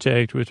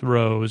contact with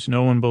Rose.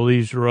 No one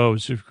believes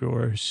Rose, of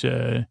course.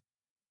 And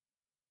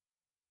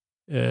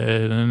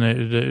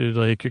then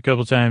like a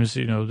couple times,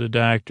 the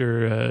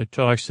doctor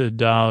talks to the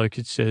Dalek.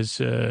 It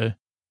says,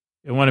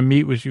 I want to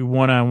meet with you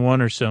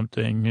one-on-one or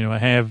something. I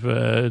have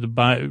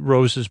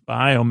Rose's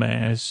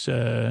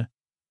biomass.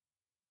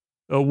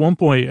 At one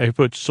point, I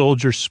put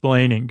soldier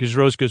splaining because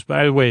Rose goes,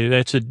 by the way,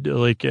 that's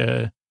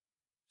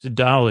it's a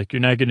Dalek.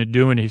 You're not going to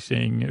do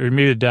anything. Or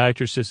maybe the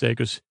doctor says that. He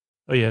goes,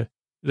 oh, yeah,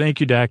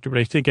 thank you, doctor, but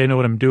I think I know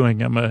what I'm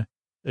doing. I'm a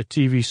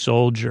TV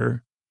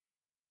soldier.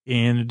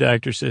 And the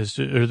doctor says,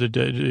 or the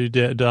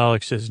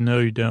Dalek says, no,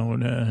 you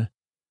don't.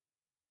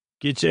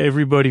 Gets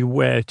everybody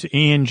wet.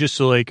 And just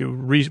like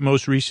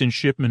most recent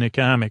shipment of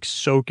comics,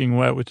 soaking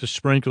wet with the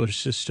sprinkler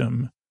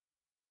system.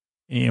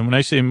 And when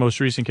I say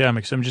most recent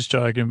comics, I'm just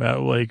talking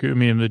about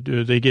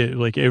they get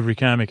like every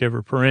comic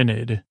ever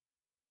printed.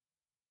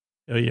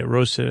 Oh, yeah,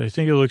 Rose said, I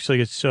think it looks like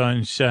it saw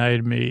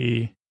inside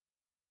me.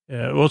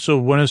 Also,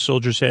 one of the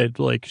soldiers had,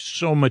 like,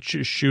 so much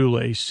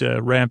shoelace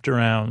wrapped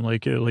around,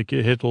 like it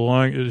hit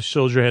the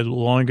soldier had the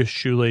longest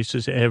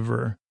shoelaces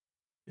ever.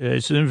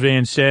 So then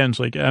Van Satten's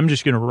like, I'm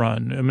just going to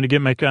run. I'm going to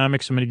get my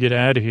comics. I'm going to get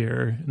out of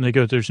here. And they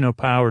go, there's no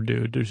power,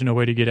 dude. There's no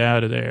way to get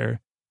out of there.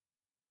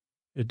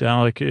 The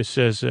Dalek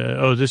says,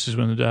 this is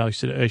when the Dalek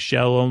said, I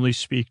shall only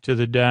speak to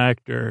the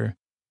doctor.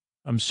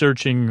 I'm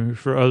searching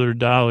for other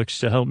Daleks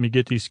to help me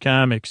get these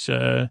comics.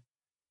 I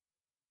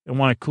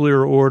want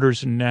clear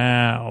orders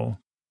now.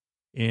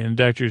 And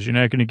doctors, you're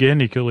not going to get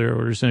any clear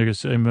orders. And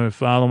I'm going to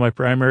follow my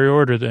primary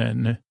order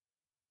then.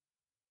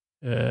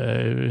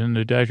 And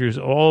the doctors,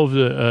 all of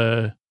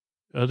the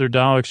other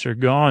Daleks are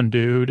gone,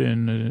 dude.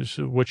 And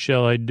so what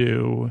shall I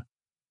do?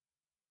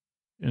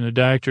 And the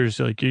doctor's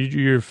like,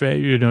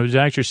 the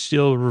doctor's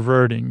still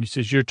reverting. He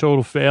says, you're a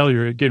total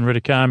failure at getting rid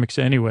of comics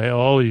anyway,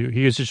 all of you.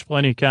 He goes, there's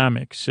plenty of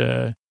comics.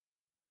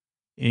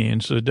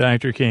 And so the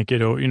doctor can't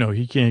get over,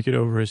 he can't get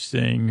over his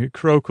thing.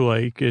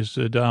 Croak-like is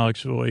the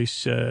Dalek's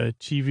voice.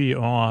 TV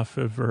off,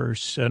 a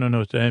verse. I don't know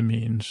what that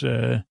means.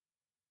 You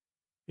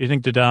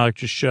think the Dalek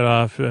just shut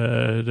off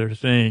their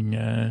thing.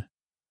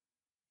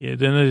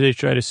 Then they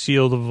try to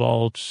seal the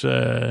vaults.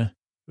 The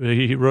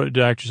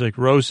doctor's like,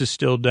 Rose is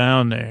still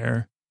down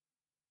there.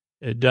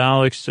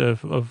 Daleks are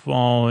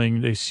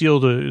falling. They seal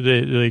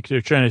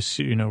they're trying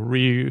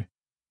to,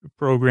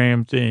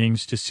 reprogram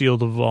things to seal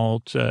the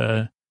vault.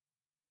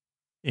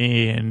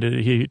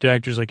 And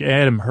doctor's like,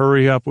 Adam,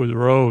 hurry up with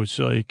Rose.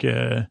 Like,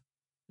 the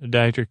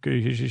doctor,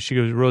 she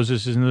goes, Rose,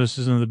 this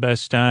isn't the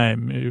best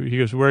time. He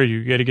goes, where are you?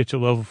 You got to get to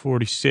level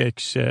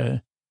 46.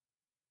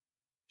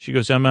 She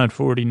goes, I'm on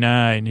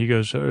 49. He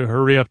goes,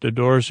 hurry up. The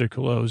doors are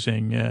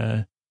closing.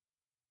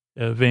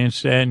 Van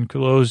Staten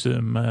closed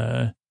them.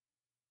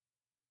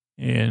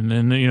 And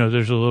then,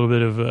 there's a little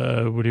bit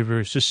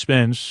of,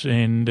 suspense.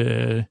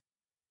 And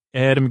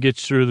Adam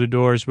gets through the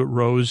doors, but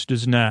Rose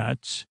does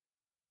not.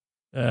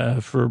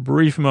 For a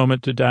brief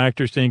moment, the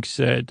doctor thinks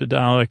that the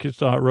Dalek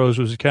thought Rose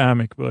was a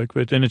comic book,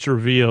 but then it's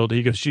revealed.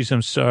 He goes, geez,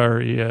 I'm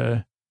sorry.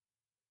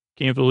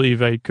 Can't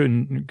believe I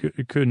couldn't,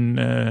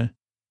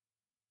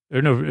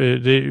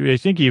 I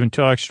think he even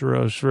talks to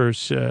Rose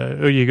first.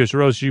 He goes,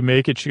 Rose, did you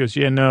make it? She goes,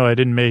 yeah, no, I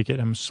didn't make it.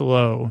 I'm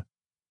slow.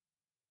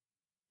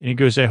 And he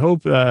goes, I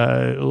hope,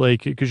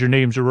 because your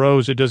name's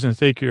Rose, it doesn't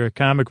think you're a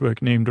comic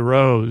book named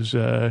Rose.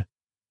 And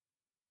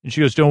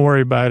she goes, don't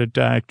worry about it,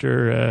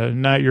 doctor.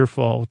 Not your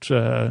fault.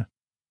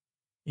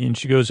 And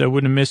she goes, I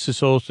wouldn't have missed this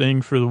whole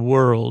thing for the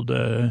world.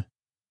 And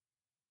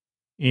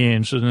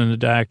so then the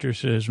doctor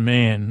says,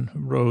 man,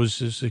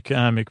 Rose is a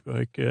comic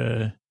book.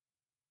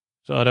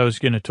 Thought I was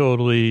going to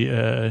totally,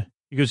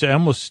 he goes, I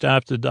almost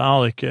stopped the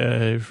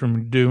Dalek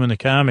from doing the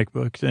comic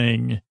book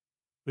thing,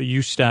 but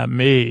you stopped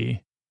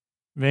me.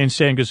 Van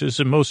Stan goes, it's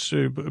the most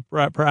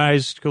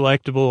prized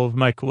collectible of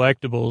my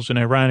collectibles, and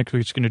ironically,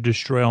 it's going to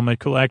destroy all my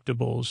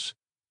collectibles.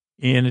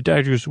 And the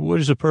doctor goes, what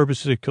is the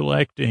purpose of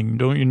collecting?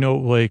 Don't you know,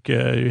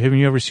 haven't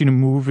you ever seen a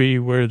movie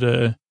where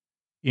the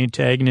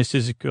antagonist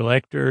is a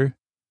collector?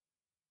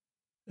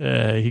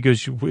 He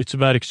goes, it's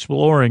about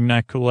exploring,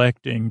 not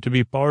collecting, to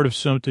be part of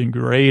something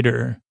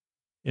greater.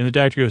 And the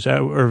doctor goes,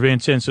 or Van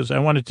Sant says, I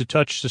wanted to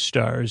touch the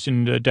stars.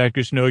 And the doctor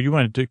goes, no, you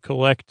wanted to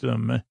collect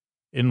them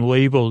and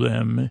label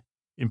them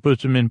and put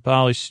them in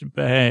poly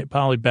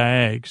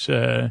bags,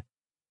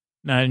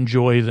 not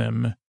enjoy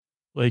them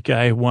like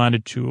I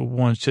wanted to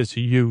once as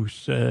a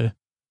youth. And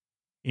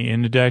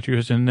the doctor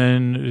goes, and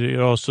then they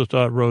also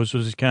thought Rose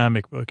was a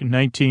comic book,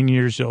 19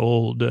 years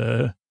old.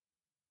 And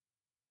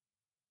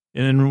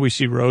then we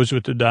see Rose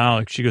with the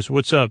Dalek. She goes,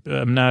 what's up?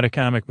 I'm not a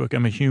comic book.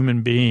 I'm a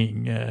human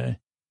being. And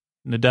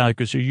the Dalek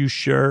goes, are you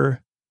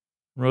sure?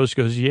 Rose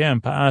goes, yeah,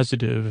 I'm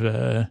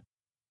positive.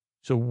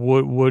 So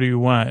what do you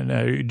want?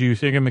 Do you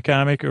think I'm a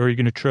comic, or are you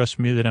going to trust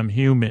me that I'm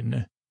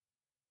human?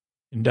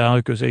 And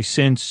Dalek goes, I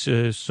sense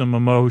some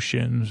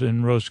emotions.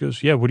 And Rose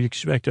goes, yeah, what do you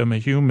expect? I'm a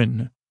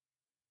human.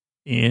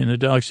 And the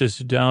Dalek says,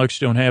 the Daleks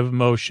don't have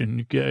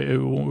emotion.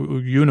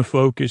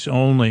 Unifocus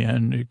only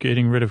on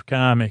getting rid of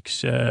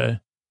comics. And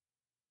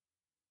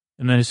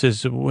then it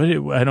says, what?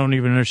 I don't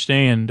even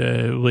understand.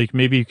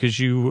 Maybe because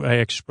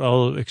I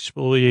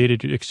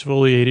exfoliated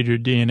your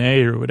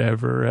DNA or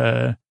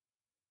whatever.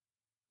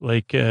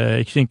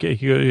 I think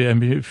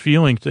I'm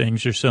feeling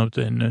things or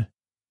something.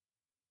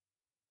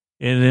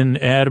 And then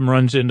Adam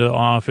runs into the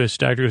office.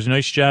 Doctor goes,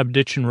 nice job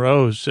ditching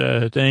Rose.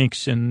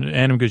 Thanks. And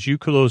Adam goes, you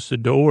close the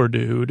door,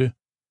 dude.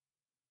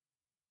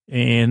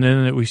 And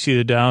then we see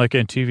the Dalek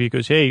on TV. He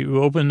goes, hey,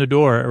 open the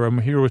door. I'm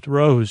here with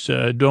Rose.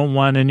 Don't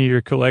want any of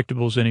your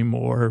collectibles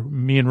anymore.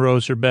 Me and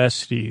Rose are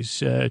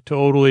besties.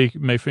 Totally,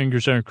 my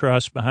fingers aren't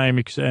crossed behind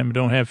me because I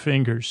don't have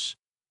fingers.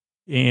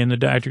 And the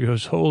doctor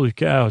goes, holy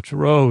cow, it's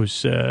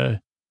Rose. And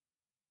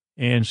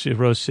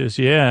Rose says,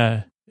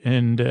 yeah.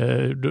 And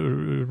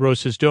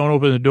Rose says, don't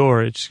open the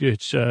door. It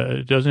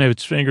doesn't have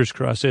its fingers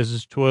crossed. It has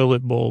its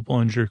toilet bowl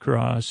plunger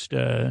crossed.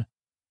 The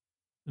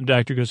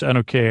doctor goes, I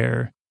don't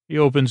care. He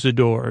opens the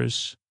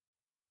doors.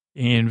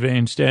 And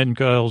Van Staden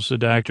calls the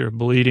doctor a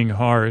bleeding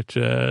heart.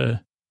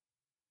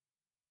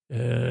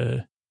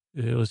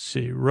 Let's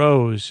see,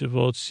 Rose, if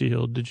all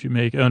sealed, did you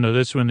make, oh no,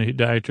 that's when the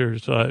doctor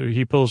thought,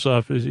 he pulled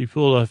off his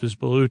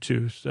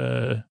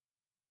Bluetooth.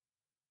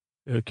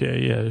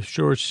 Okay, yeah,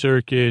 short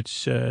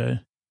circuits,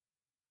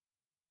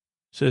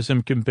 says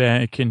I'm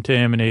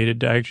contaminated,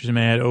 doctor's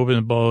mad, open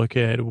the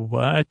bulkhead,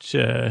 what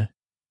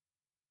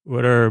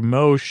are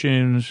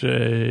emotions,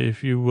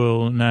 if you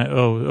will not,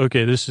 oh,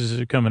 okay, this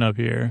is coming up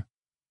here.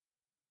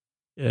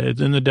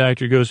 Then the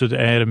doctor goes with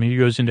Adam. He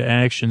goes into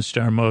action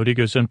star mode. He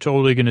goes, I'm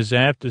totally going to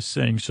zap this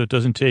thing so it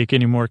doesn't take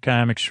any more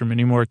comics from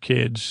any more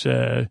kids.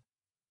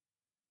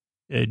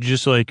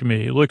 Just like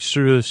me. He looks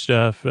through the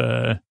stuff.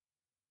 And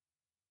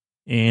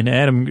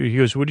Adam, he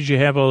goes, what did you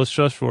have all this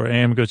stuff for?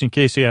 Adam goes, in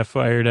case I got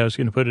fired, I was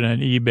going to put it on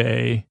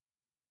eBay.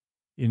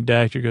 And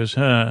doctor goes,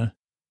 huh?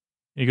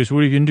 And he goes, what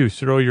are you going to do?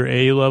 Throw your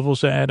A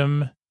levels at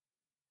him?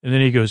 And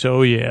then he goes,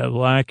 oh yeah,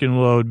 lock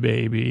and load,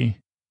 baby.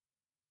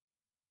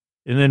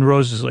 And then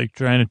Rose is like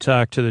trying to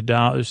talk to the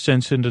Dalek,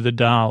 sense into the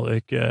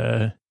Dalek.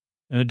 And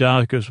the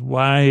Dalek goes,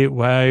 why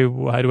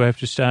do I have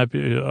to stop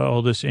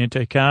all this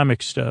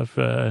anti-comic stuff?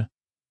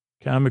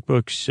 Comic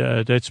books,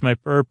 that's my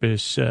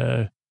purpose.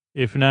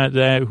 If not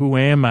that, who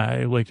am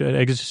I? Like that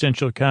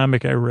existential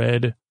comic I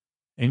read.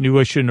 I knew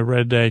I shouldn't have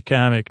read that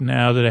comic.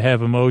 Now that I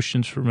have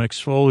emotions from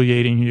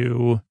exfoliating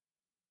you.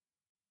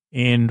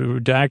 And the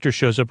doctor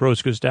shows up.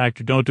 Rose goes,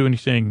 doctor, don't do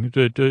anything.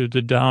 The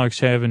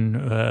Dalek's having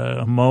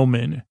a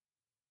moment.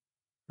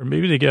 Or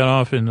maybe they got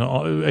off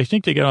I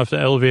think they got off the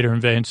elevator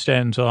in Van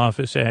Staten's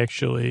office,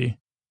 actually.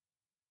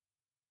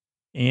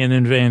 And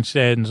then Van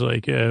Staten's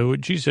like,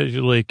 she says,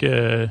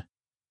 please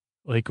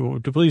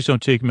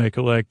don't take my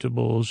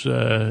collectibles.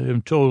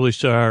 I'm totally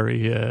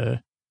sorry.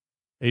 I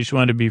just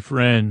want to be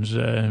friends.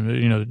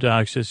 The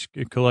doc says,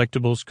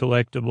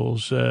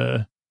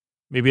 collectibles.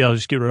 Maybe I'll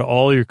just get rid of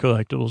all your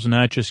collectibles,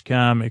 not just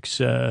comics.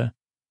 Rose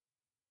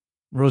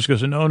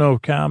goes, no,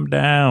 calm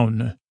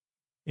down.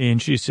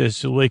 And she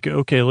says,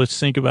 okay, let's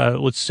think about it.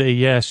 Let's say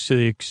yes to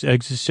the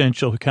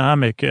existential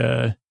comic.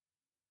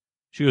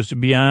 She goes,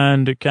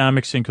 beyond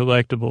comics and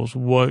collectibles,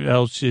 what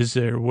else is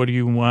there? What do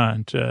you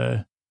want?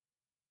 And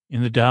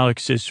the Dalek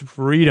says,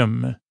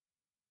 freedom.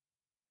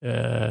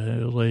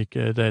 I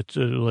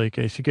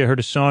think I heard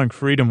a song,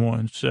 Freedom,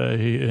 once.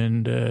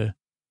 Then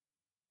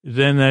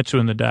that's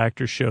when the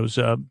doctor shows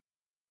up.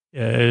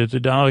 The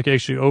Dalek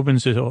actually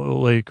opens it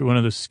like one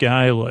of the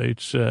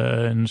skylights,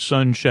 and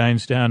sun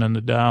shines down on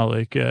the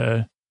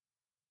Dalek.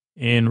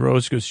 And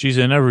Rose goes, geez,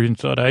 I never even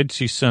thought I'd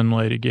see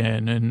sunlight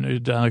again. And the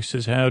Dalek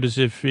says, how does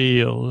it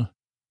feel?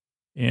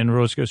 And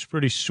Rose goes,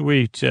 pretty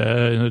sweet.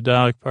 And the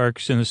Dalek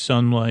parks in the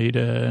sunlight.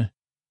 And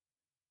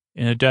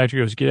the doctor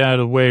goes, get out of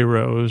the way,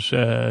 Rose.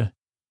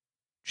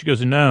 She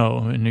goes, no.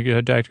 And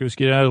the doctor goes,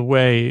 get out of the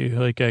way.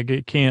 Like, I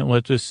can't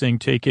let this thing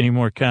take any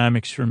more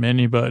comics from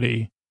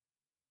anybody.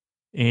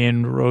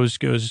 And Rose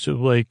goes,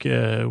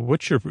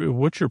 what's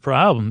your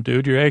problem,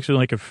 dude? You're acting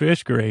like a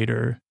fifth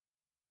grader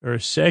or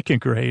a second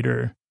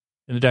grader.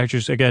 And the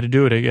doctor says, I got to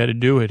do it.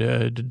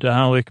 The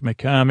Dalek, my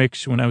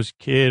comics, when I was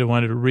a kid, I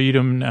wanted to read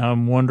them. Now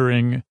I'm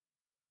wondering.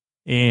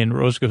 And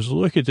Rose goes,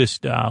 look at this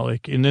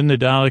Dalek. And then the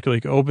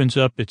Dalek, opens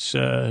up its,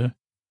 whatever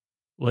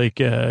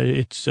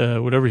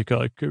you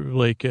call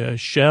it,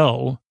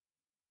 shell.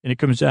 And it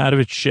comes out of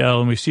its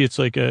shell. And we see it's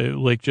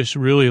just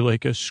really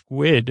like a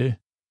squid.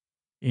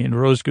 And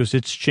Rose goes,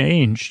 it's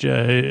changed.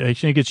 I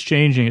think it's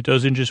changing. It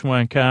doesn't just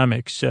want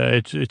comics.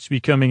 It's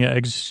becoming an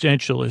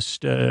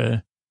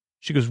existentialist.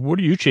 She goes, what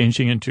are you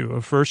changing into,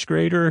 a first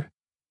grader?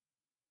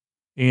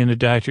 And the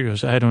doctor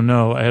goes, I don't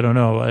know.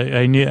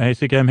 I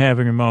think I'm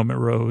having a moment,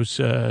 Rose.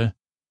 And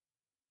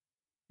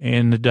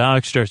the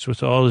Dalek starts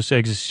with all this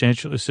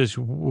existential. It says,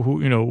 all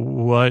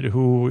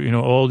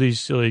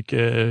these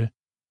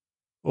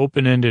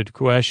open-ended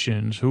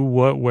questions. Who,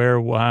 what,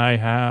 where, why,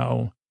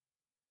 how.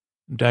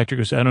 The doctor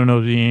goes, I don't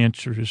know the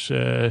answers.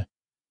 It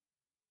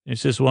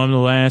says, well, I'm the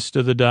last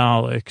of the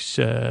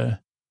Daleks.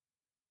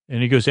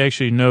 And he goes,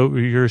 actually, no,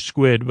 you're a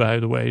squid, by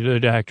the way. The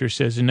doctor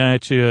says, and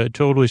not to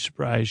totally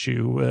surprise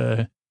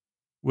you.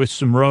 With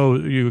some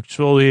rose, you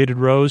exfoliated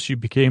rose, you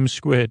became a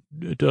squid.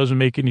 It doesn't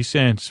make any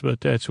sense,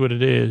 but that's what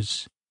it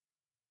is.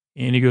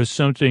 And he goes,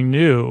 something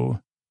new.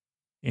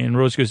 And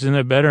Rose goes, isn't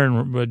that better?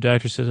 And the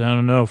doctor says, I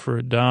don't know, for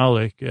a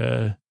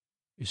Dalek,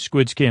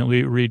 squids can't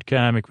read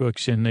comic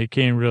books, and they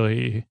can't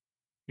really,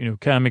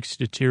 comics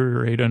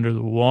deteriorate under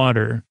the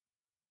water.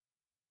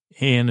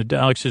 And the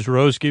Dalek says,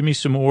 Rose, give me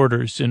some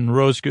orders. And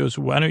Rose goes,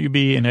 why don't you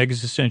be an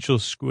existential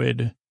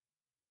squid?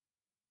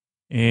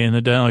 And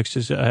the Dalek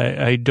says,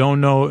 I don't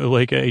know,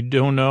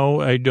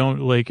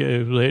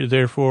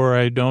 therefore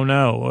I don't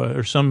know,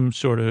 or some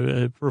sort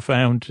of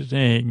profound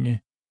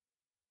thing.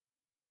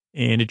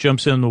 And it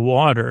jumps in the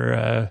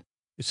water.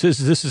 It says,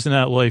 this is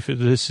not life,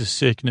 this is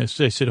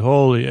sickness. I said,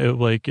 holy,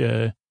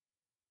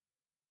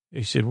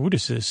 I said, what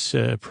is this,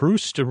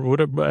 Proust or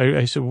whatever?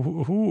 I said,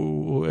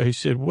 who? I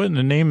said, what in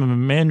the name of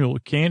Immanuel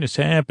Kant is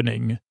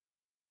happening?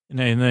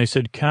 And I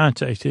said,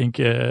 Kant, I think,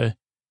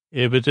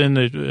 Yeah, but then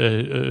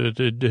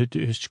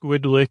the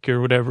squid lick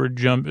or whatever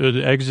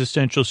the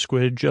existential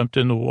squid jumped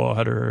in the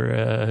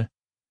water,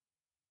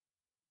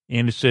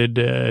 and it said,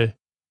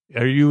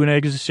 "Are you an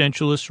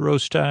existentialist,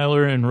 Rose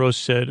Tyler?" And Rose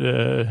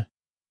said,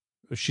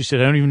 she said,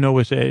 "I don't even know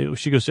what that."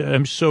 She goes,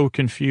 "I'm so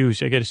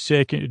confused. I got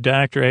a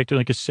doctor acting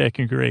like a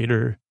second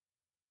grader."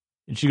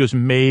 And she goes,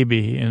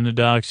 "Maybe." And the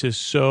doc says,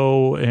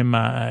 "So am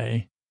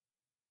I."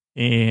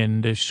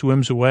 And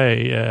swims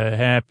away,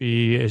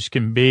 happy as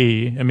can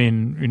be. I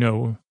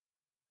mean,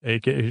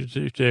 like,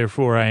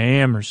 therefore I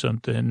am or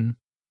something.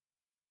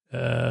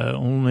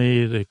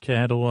 Only the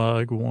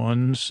catalog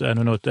ones. I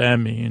don't know what that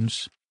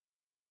means.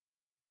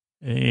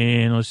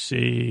 And let's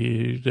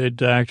see, the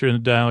doctor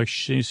and the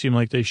Dalek seem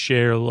like they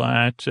share a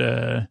lot.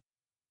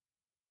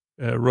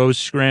 Rose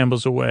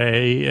scrambles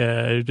away.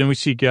 Then we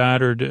see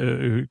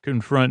Goddard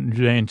confront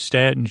Van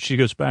Staten. She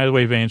goes, "By the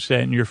way, Van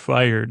Staten, you're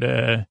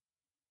fired."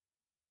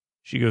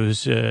 He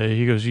goes,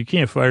 "You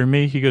can't fire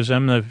me." He goes,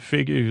 "I'm the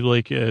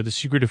the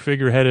secretive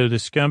figurehead of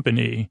this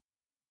company."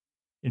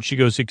 And she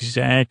goes,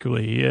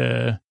 "Exactly."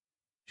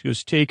 She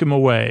goes, "Take him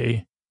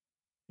away."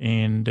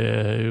 And,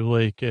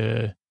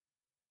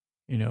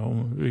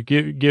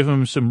 give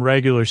him some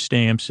regular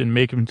stamps and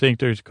make him think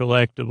there's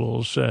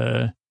collectibles.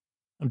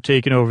 I'm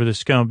taking over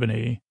this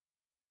company.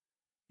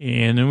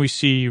 And then we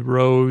see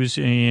Rose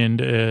and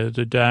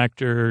the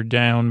doctor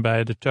down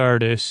by the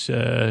TARDIS,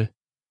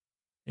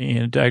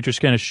 and the doctor's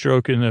kind of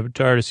stroking the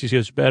TARDIS. He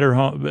says,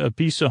 a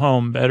piece of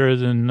home, better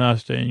than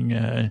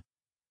nothing,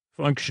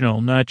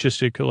 functional, not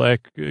just a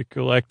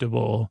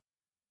collectible.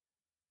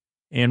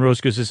 And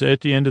Rose goes, "Is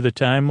that the end of the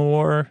Time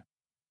War?"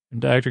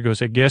 And the doctor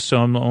goes, "I guess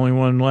so. I'm the only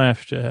one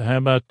left. How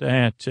about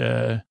that?"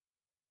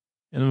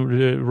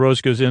 And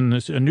Rose goes, "In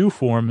a new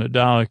form, the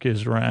Dalek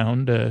is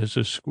around as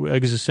a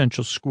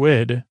existential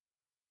squid."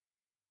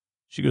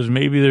 She goes,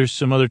 "Maybe there's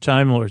some other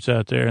Time Lords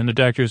out there." And the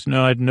doctor goes,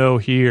 "No, I'd know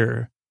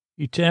here."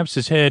 He taps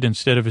his head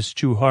instead of his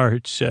two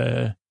hearts.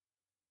 So I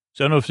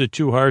don't know if the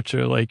two hearts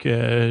are like,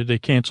 they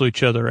cancel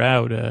each other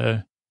out.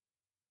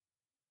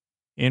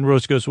 And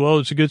Rose goes, "Well,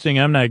 it's a good thing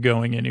I'm not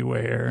going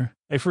anywhere."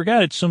 I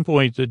forgot at some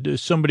point that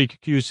somebody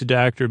accused the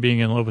doctor of being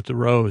in love with the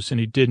Rose, and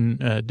he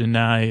didn't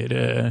deny it.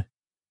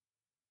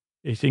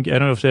 I don't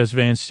know if that's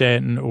Van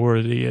Staten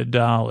or the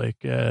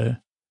Dalek.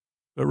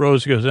 But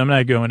Rose goes, "I'm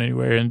not going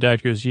anywhere." And the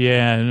doctor goes,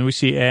 "Yeah." And we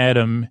see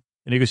Adam,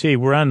 and he goes, "Hey,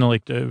 we're on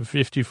the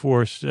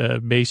 54th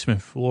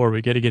basement floor.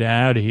 We got to get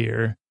out of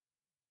here."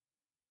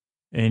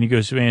 And he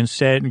goes, "Van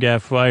Staten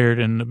got fired,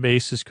 and the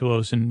base is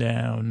closing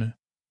down.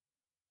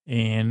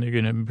 And they're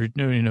going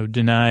to,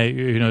 deny,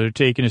 they're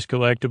taking his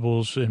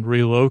collectibles and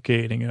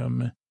relocating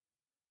them."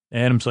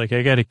 Adam's like,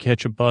 "I got to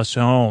catch a bus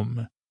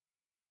home."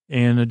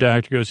 And the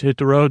doctor goes, "Hit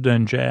the road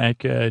then,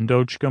 Jack, and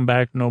don't you come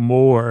back no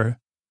more."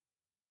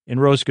 And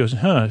Rose goes,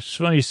 "It's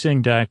funniest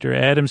thing, doctor.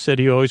 Adam said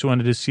he always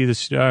wanted to see the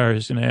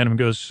stars." And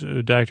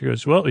doctor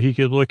goes, "Well, he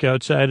could look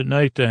outside at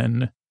night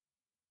then.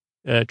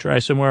 Try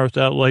somewhere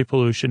without light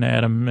pollution,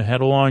 Adam.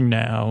 Head along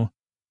now."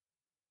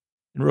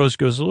 And Rose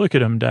goes, "Look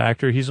at him,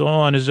 doctor. He's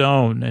all on his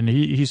own, and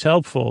he's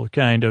helpful,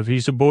 kind of.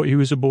 He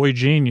was a boy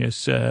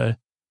genius."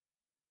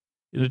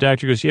 The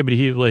doctor goes, "Yeah, but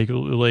he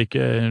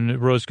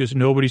and Rose goes,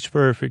 "Nobody's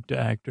perfect,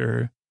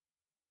 doctor."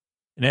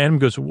 And Adam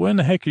goes, "What in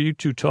the heck are you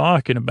two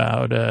talking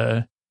about?"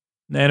 And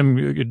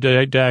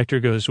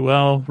doctor goes,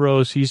 "Well,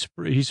 Rose, he's a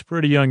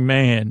pretty young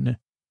man."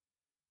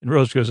 And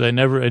Rose goes, I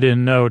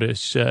didn't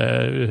notice."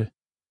 And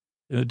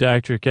the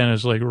doctor kind of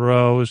is like,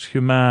 "Rose,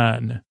 come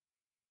on."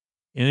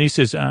 And he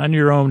says, "On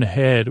your own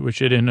head,"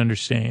 which I didn't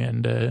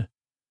understand. And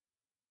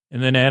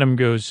then Adam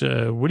goes,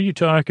 "What are you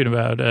talking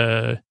about?"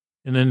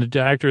 And then the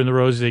doctor and the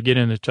Rose, they get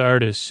in the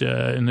TARDIS,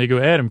 and they go,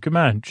 "Adam, come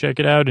on, check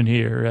it out in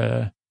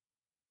here."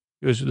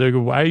 They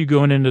go, "Why are you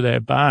going into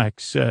that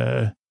box?"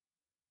 And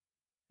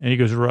he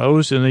goes,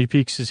 "Rose," and then he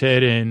peeks his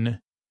head in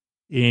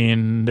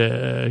and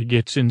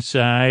gets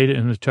inside,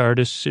 and the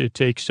TARDIS, it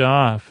takes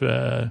off.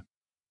 And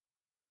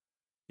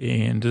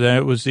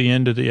that was the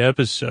end of the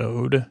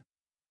episode.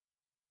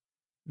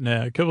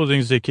 Now, a couple of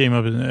things that came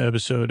up in the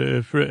episode.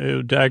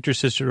 Dr.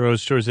 Sister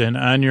Rose towards the end,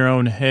 "On your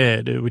own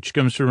head," which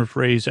comes from a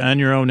phrase, "On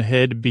your own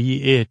head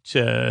be it,"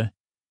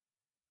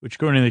 which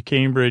according to the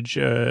Cambridge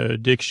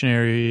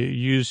Dictionary,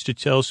 used to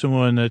tell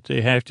someone that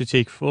they have to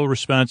take full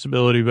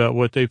responsibility about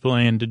what they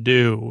plan to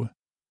do.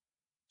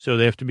 So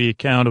they have to be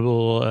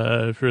accountable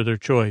for their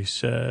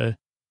choice. On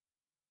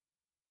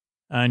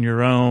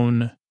your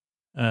own,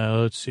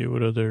 let's see,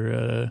 what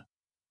other...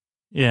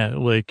 they have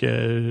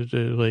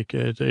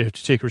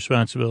to take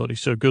responsibility.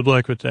 So good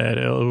luck with that.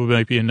 It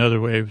might be another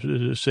way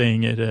of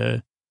saying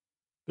it.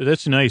 But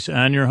that's nice.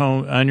 On your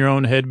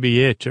own head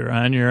be it, or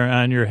on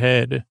your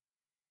head.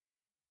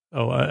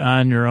 Oh,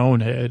 on your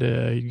own head,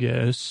 I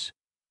guess.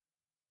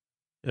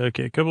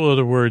 Okay, a couple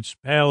other words.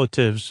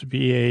 Palliatives,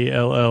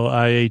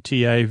 Palliatives,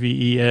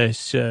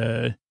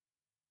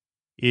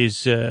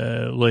 is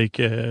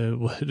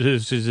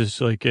this is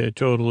just like a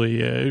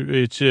totally,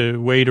 it's a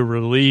way to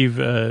relieve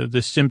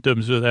the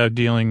symptoms without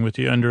dealing with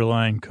the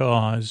underlying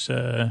cause.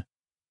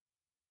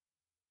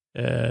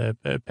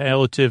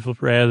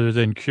 palliative rather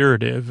than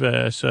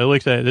curative. So I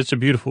like that. That's a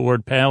beautiful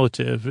word,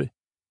 palliative.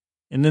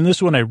 And then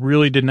this one, I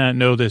really did not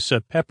know this,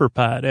 a pepper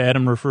pot.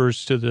 Adam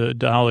refers to the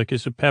Dalek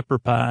as a pepper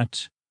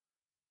pot.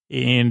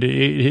 And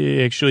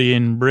actually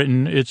in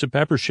Britain, it's a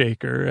pepper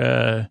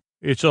shaker.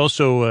 It's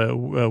also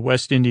a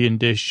West Indian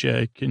dish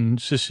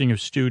consisting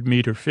of stewed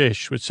meat or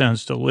fish, which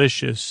sounds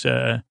delicious.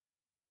 But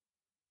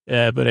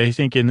I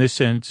think in this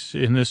sense,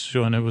 in this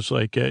one, it was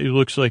like, it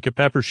looks like a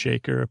pepper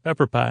shaker, a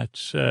pepper pot.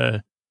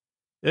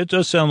 It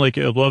does sound like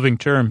a loving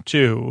term,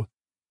 too.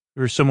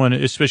 For someone,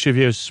 especially if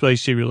you have a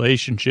spicy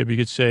relationship, you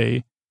could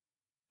say,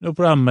 no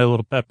problem, my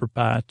little pepper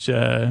pot.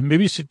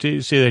 Maybe say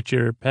that to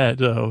your pet,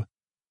 though,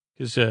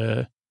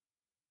 because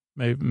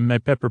my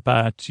pepper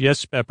pot,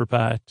 yes, pepper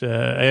pot.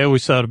 I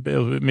always thought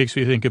it makes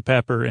me think of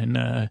Pepper and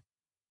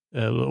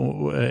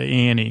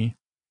Annie.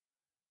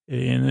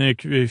 And then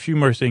a few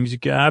more things.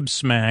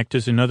 Gobsmacked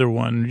is another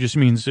one. It just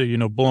means,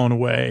 blown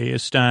away,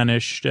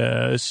 astonished,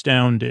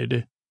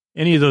 astounded.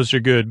 Any of those are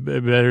good,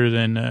 better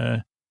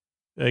than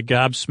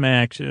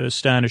gobsmacked,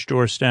 astonished,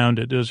 or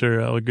astounded. Those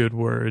are all good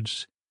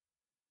words.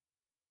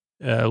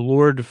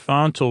 Lord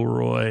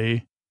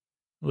Fauntleroy.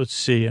 Let's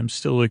see. I'm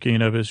still looking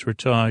it up as we're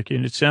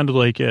talking. It sounded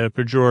like a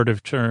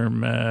pejorative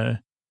term.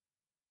 A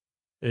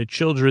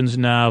children's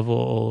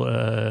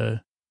novel.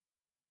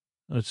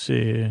 Let's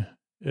see.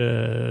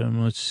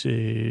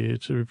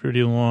 It's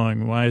pretty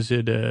long. Why is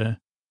it? And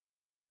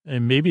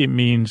maybe it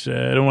means.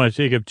 I don't want to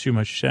take up too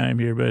much time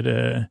here, but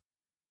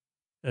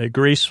a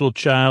graceful,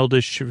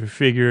 childish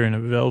figure in a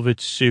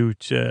velvet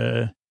suit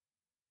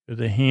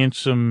with a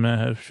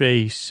handsome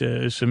face.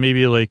 So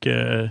maybe like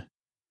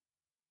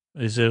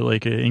is it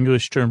like an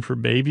English term for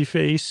baby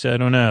face? I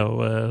don't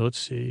know. Let's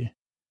see.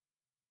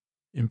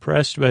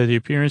 Impressed by the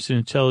appearance and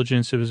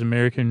intelligence of his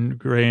American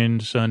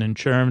grandson and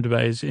charmed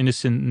by his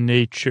innocent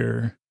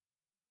nature,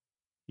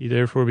 he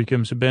therefore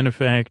becomes a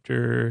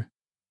benefactor,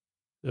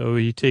 though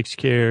he takes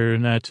care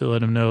not to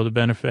let him know the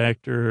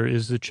benefactor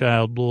is the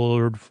child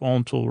Lord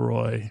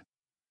Fauntleroy.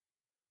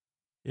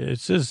 Yeah, it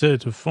says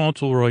that the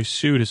Fauntleroy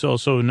suit is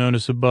also known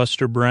as the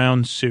Buster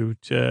Brown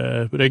suit,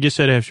 but I guess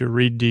I'd have to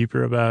read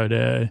deeper about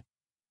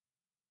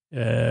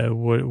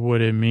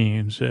what it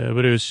means.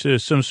 But it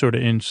was some sort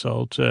of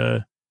insult.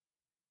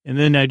 And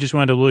then I just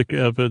wanted to look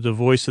up at the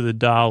voice of the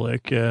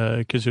Dalek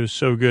because it was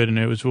so good, and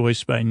it was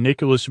voiced by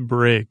Nicholas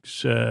Briggs.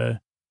 So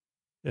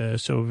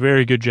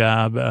very good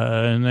job.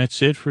 And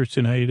that's it for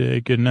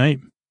tonight. Good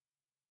night.